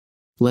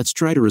 Let's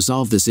try to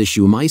resolve this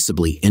issue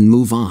amicably and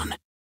move on.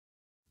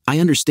 I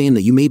understand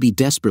that you may be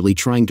desperately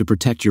trying to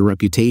protect your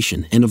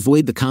reputation and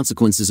avoid the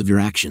consequences of your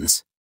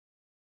actions.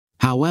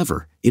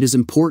 However, it is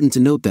important to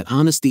note that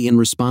honesty and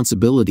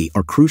responsibility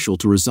are crucial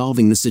to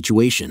resolving the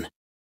situation.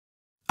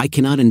 I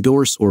cannot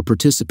endorse or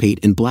participate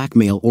in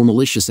blackmail or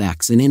malicious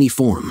acts in any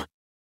form.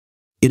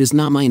 It is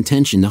not my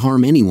intention to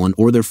harm anyone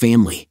or their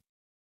family.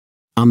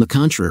 On the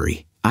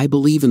contrary, I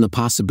believe in the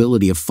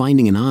possibility of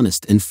finding an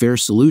honest and fair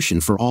solution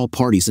for all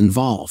parties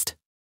involved.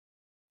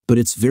 But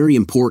it's very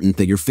important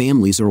that your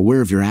families are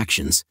aware of your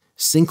actions.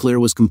 Sinclair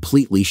was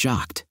completely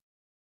shocked.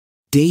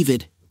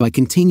 David, by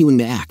continuing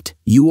to act,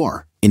 you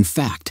are, in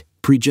fact,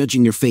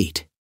 prejudging your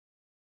fate.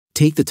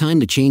 Take the time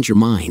to change your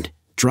mind,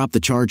 drop the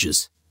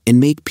charges, and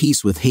make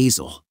peace with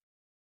Hazel.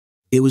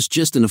 It was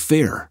just an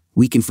affair,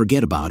 we can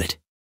forget about it.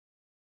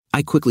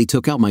 I quickly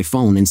took out my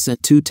phone and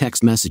sent 2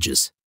 text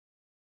messages.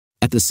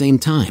 At the same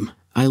time,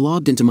 I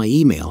logged into my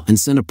email and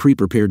sent a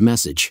pre-prepared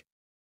message.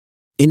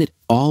 In it,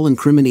 all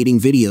incriminating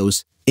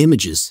videos,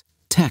 images,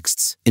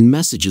 texts, and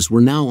messages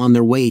were now on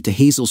their way to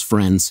Hazel's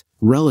friends,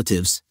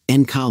 relatives,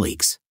 and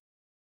colleagues.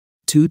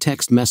 2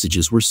 text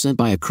messages were sent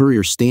by a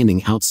courier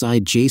standing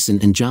outside Jason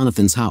and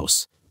Jonathan's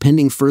house,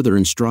 pending further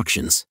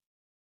instructions.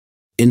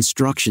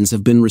 Instructions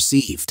have been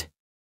received.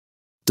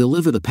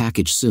 Deliver the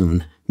package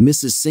soon.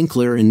 Mrs.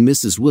 Sinclair and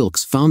Mrs.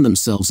 Wilkes found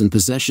themselves in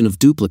possession of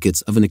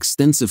duplicates of an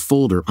extensive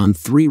folder on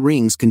 3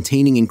 rings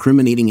containing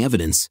incriminating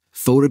evidence,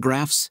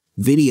 photographs,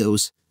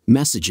 videos,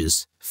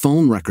 messages,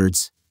 phone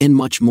records, and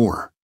much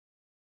more.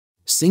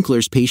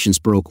 Sinclair's patience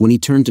broke when he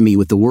turned to me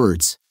with the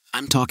words,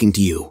 "I'm talking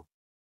to you.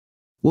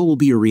 What will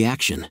be your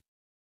reaction?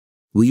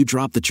 Will you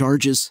drop the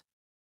charges?"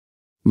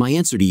 My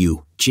answer to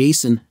you,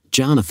 Jason,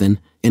 Jonathan,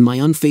 and my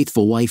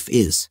unfaithful wife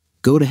is,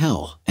 go to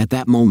hell. At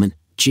that moment,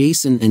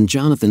 Jason and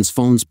Jonathan's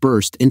phones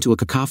burst into a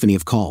cacophony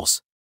of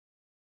calls.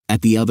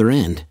 At the other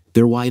end,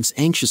 their wives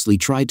anxiously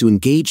tried to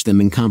engage them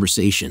in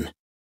conversation.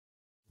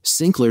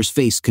 Sinclair's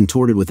face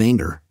contorted with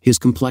anger, his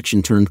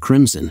complexion turned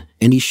crimson,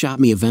 and he shot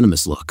me a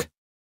venomous look.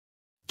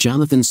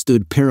 Jonathan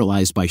stood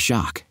paralyzed by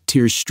shock,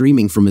 tears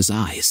streaming from his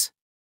eyes.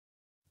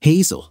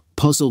 Hazel,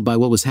 puzzled by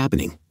what was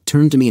happening,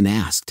 turned to me and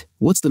asked,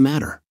 "What's the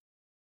matter?"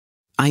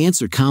 I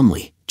answered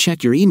calmly,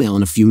 "Check your email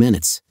in a few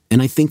minutes,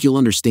 and I think you'll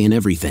understand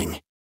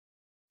everything."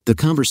 The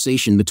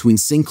conversation between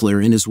Sinclair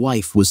and his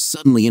wife was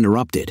suddenly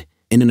interrupted,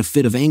 and in a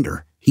fit of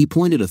anger, he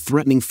pointed a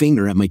threatening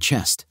finger at my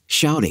chest,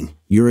 shouting,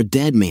 "You're a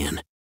dead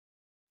man.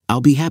 I'll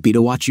be happy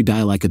to watch you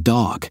die like a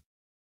dog."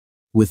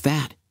 With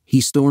that,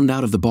 he stormed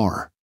out of the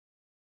bar.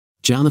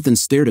 Jonathan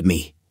stared at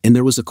me, and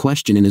there was a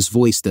question in his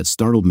voice that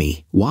startled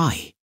me.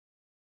 "Why?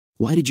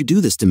 Why did you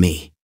do this to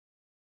me?"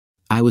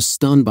 I was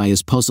stunned by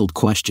his puzzled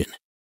question.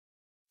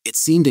 It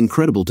seemed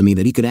incredible to me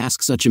that he could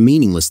ask such a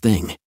meaningless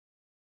thing.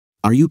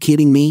 "Are you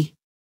kidding me?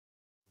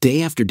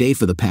 Day after day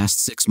for the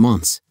past 6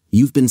 months,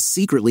 you've been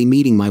secretly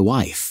meeting my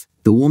wife,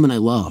 the woman I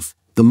love,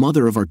 the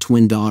mother of our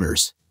twin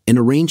daughters, and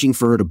arranging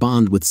for her to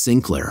bond with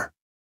Sinclair.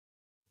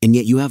 And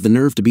yet you have the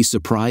nerve to be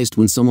surprised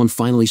when someone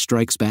finally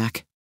strikes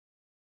back?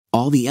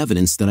 All the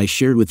evidence that I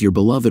shared with your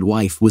beloved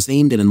wife was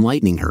aimed at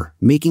enlightening her,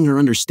 making her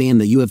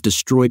understand that you have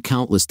destroyed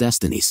countless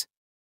destinies."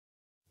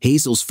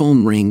 Hazel's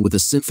phone rang with a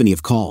symphony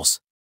of calls.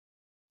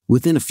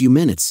 Within a few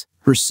minutes,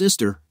 her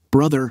sister,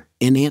 brother,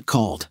 and aunt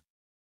called.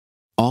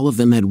 All of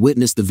them had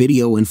witnessed the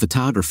video and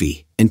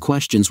photography, and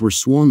questions were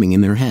swarming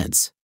in their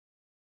heads.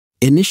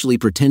 Initially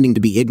pretending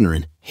to be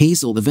ignorant,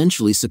 Hazel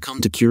eventually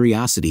succumbed to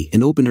curiosity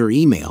and opened her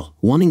email,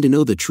 wanting to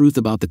know the truth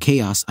about the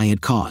chaos I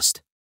had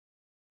caused.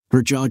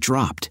 Her jaw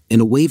dropped,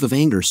 and a wave of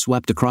anger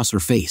swept across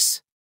her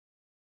face.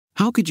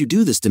 "How could you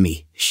do this to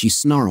me?" she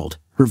snarled,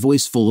 her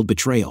voice full of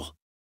betrayal.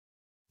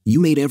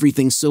 "You made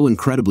everything so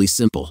incredibly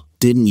simple,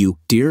 didn't you,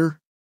 dear?"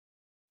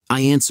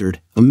 I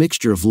answered, a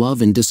mixture of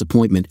love and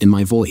disappointment in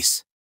my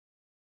voice.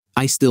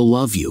 "I still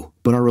love you,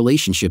 but our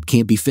relationship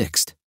can't be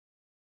fixed."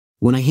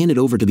 When I handed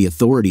over to the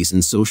authorities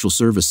and social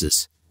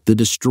services the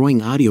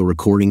destroying audio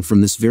recording from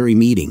this very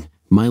meeting,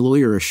 my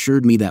lawyer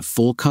assured me that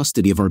full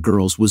custody of our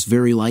girls was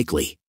very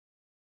likely.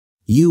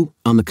 You,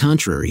 on the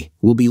contrary,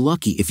 will be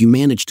lucky if you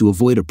manage to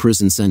avoid a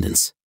prison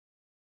sentence.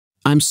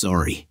 I'm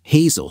sorry,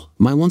 Hazel,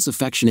 my once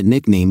affectionate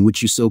nickname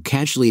which you so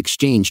casually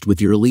exchanged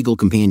with your illegal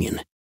companion.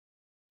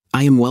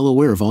 I am well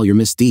aware of all your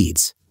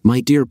misdeeds,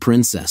 my dear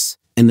princess,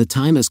 and the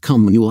time has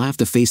come when you will have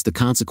to face the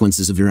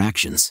consequences of your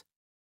actions.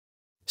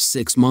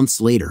 6 months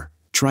later,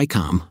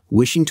 Tricom,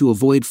 wishing to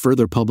avoid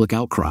further public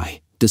outcry,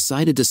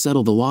 decided to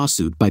settle the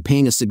lawsuit by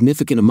paying a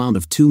significant amount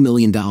of $2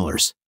 million.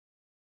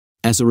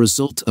 As a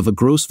result of a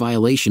gross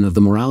violation of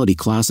the morality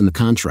clause in the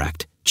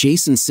contract,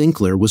 Jason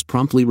Sinclair was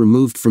promptly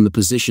removed from the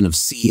position of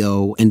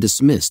CEO and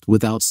dismissed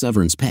without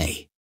severance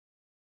pay.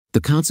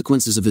 The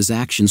consequences of his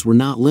actions were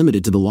not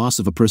limited to the loss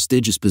of a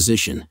prestigious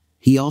position.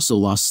 He also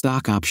lost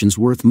stock options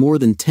worth more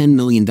than $10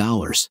 million.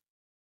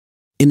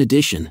 In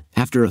addition,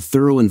 after a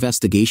thorough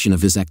investigation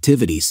of his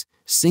activities,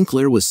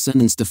 Sinclair was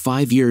sentenced to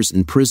 5 years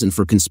in prison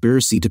for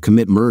conspiracy to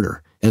commit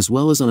murder, as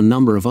well as on a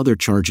number of other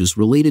charges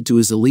related to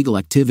his illegal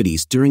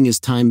activities during his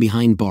time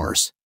behind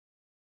bars.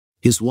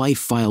 His wife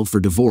filed for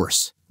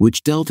divorce,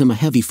 which dealt him a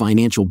heavy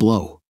financial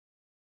blow.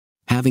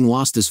 Having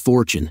lost his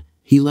fortune,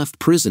 he left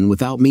prison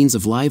without means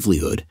of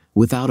livelihood,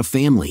 without a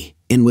family,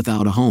 and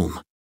without a home.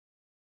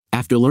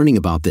 After learning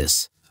about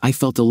this, I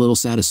felt a little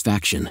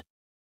satisfaction.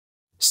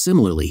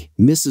 Similarly,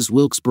 Mrs.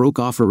 Wilkes broke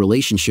off her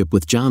relationship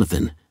with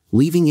Jonathan,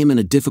 leaving him in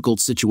a difficult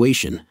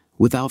situation,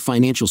 without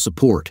financial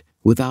support,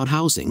 without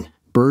housing,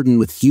 burdened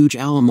with huge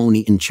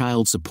alimony and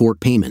child support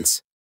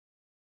payments.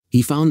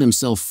 He found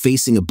himself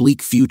facing a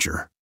bleak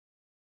future.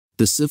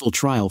 The civil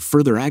trial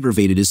further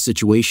aggravated his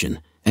situation,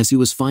 as he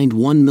was fined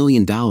 $1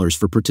 million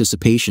for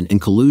participation in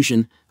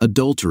collusion,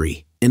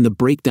 adultery, and the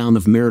breakdown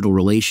of marital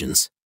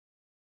relations.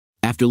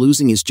 After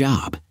losing his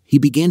job, he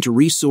began to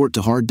resort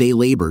to hard day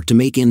labor to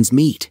make ends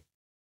meet.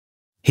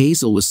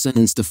 Hazel was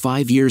sentenced to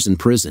 5 years in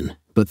prison,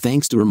 but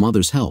thanks to her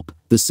mother's help,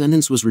 the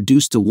sentence was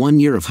reduced to 1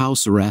 year of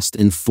house arrest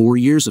and 4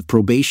 years of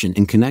probation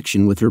in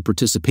connection with her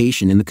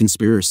participation in the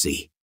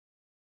conspiracy.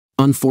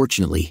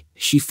 Unfortunately,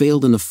 she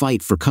failed in the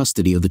fight for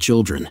custody of the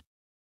children.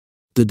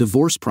 The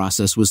divorce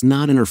process was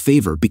not in her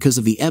favor because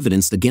of the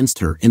evidence against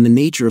her and the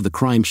nature of the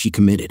crime she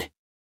committed.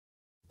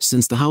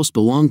 Since the house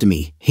belonged to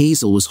me,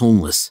 Hazel was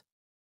homeless.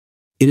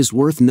 It is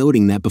worth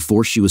noting that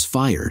before she was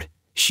fired,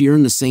 she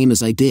earned the same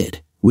as I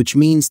did, which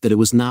means that it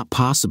was not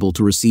possible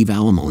to receive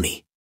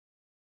alimony.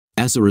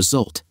 As a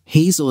result,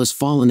 Hazel has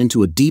fallen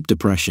into a deep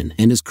depression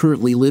and is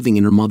currently living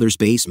in her mother's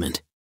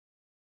basement.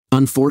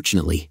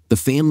 Unfortunately, the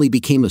family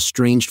became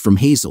estranged from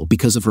Hazel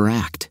because of her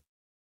act.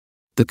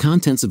 The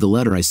contents of the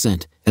letter I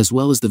sent, as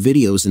well as the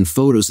videos and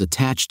photos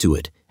attached to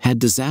it, had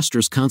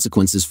disastrous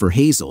consequences for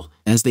Hazel,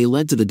 as they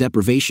led to the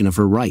deprivation of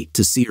her right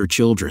to see her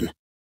children.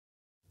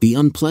 The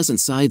unpleasant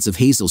sides of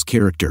Hazel's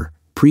character,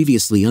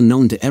 previously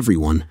unknown to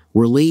everyone,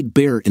 were laid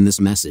bare in this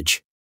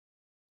message.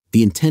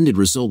 The intended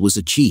result was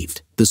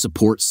achieved. The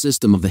support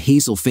system of the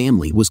Hazel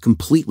family was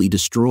completely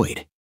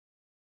destroyed.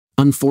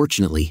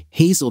 Unfortunately,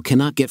 Hazel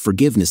cannot get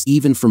forgiveness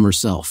even from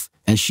herself,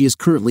 as she is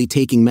currently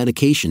taking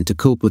medication to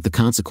cope with the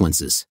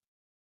consequences.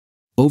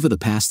 Over the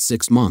past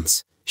 6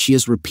 months, she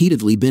has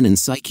repeatedly been in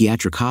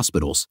psychiatric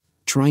hospitals,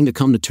 trying to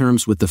come to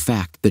terms with the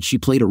fact that she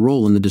played a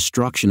role in the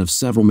destruction of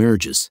several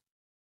marriages.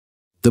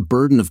 The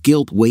burden of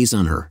guilt weighs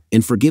on her,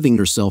 and forgiving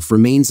herself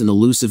remains an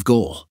elusive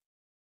goal.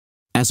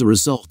 As a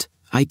result,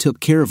 I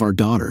took care of our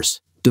daughters,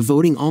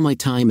 devoting all my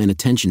time and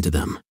attention to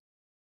them.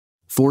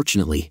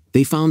 Fortunately,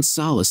 they found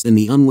solace in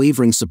the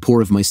unwavering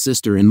support of my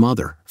sister and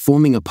mother,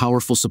 forming a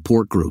powerful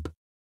support group.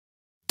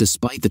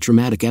 Despite the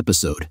traumatic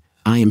episode,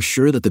 I am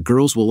sure that the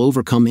girls will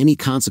overcome any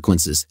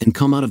consequences and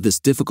come out of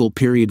this difficult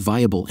period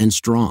viable and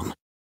strong.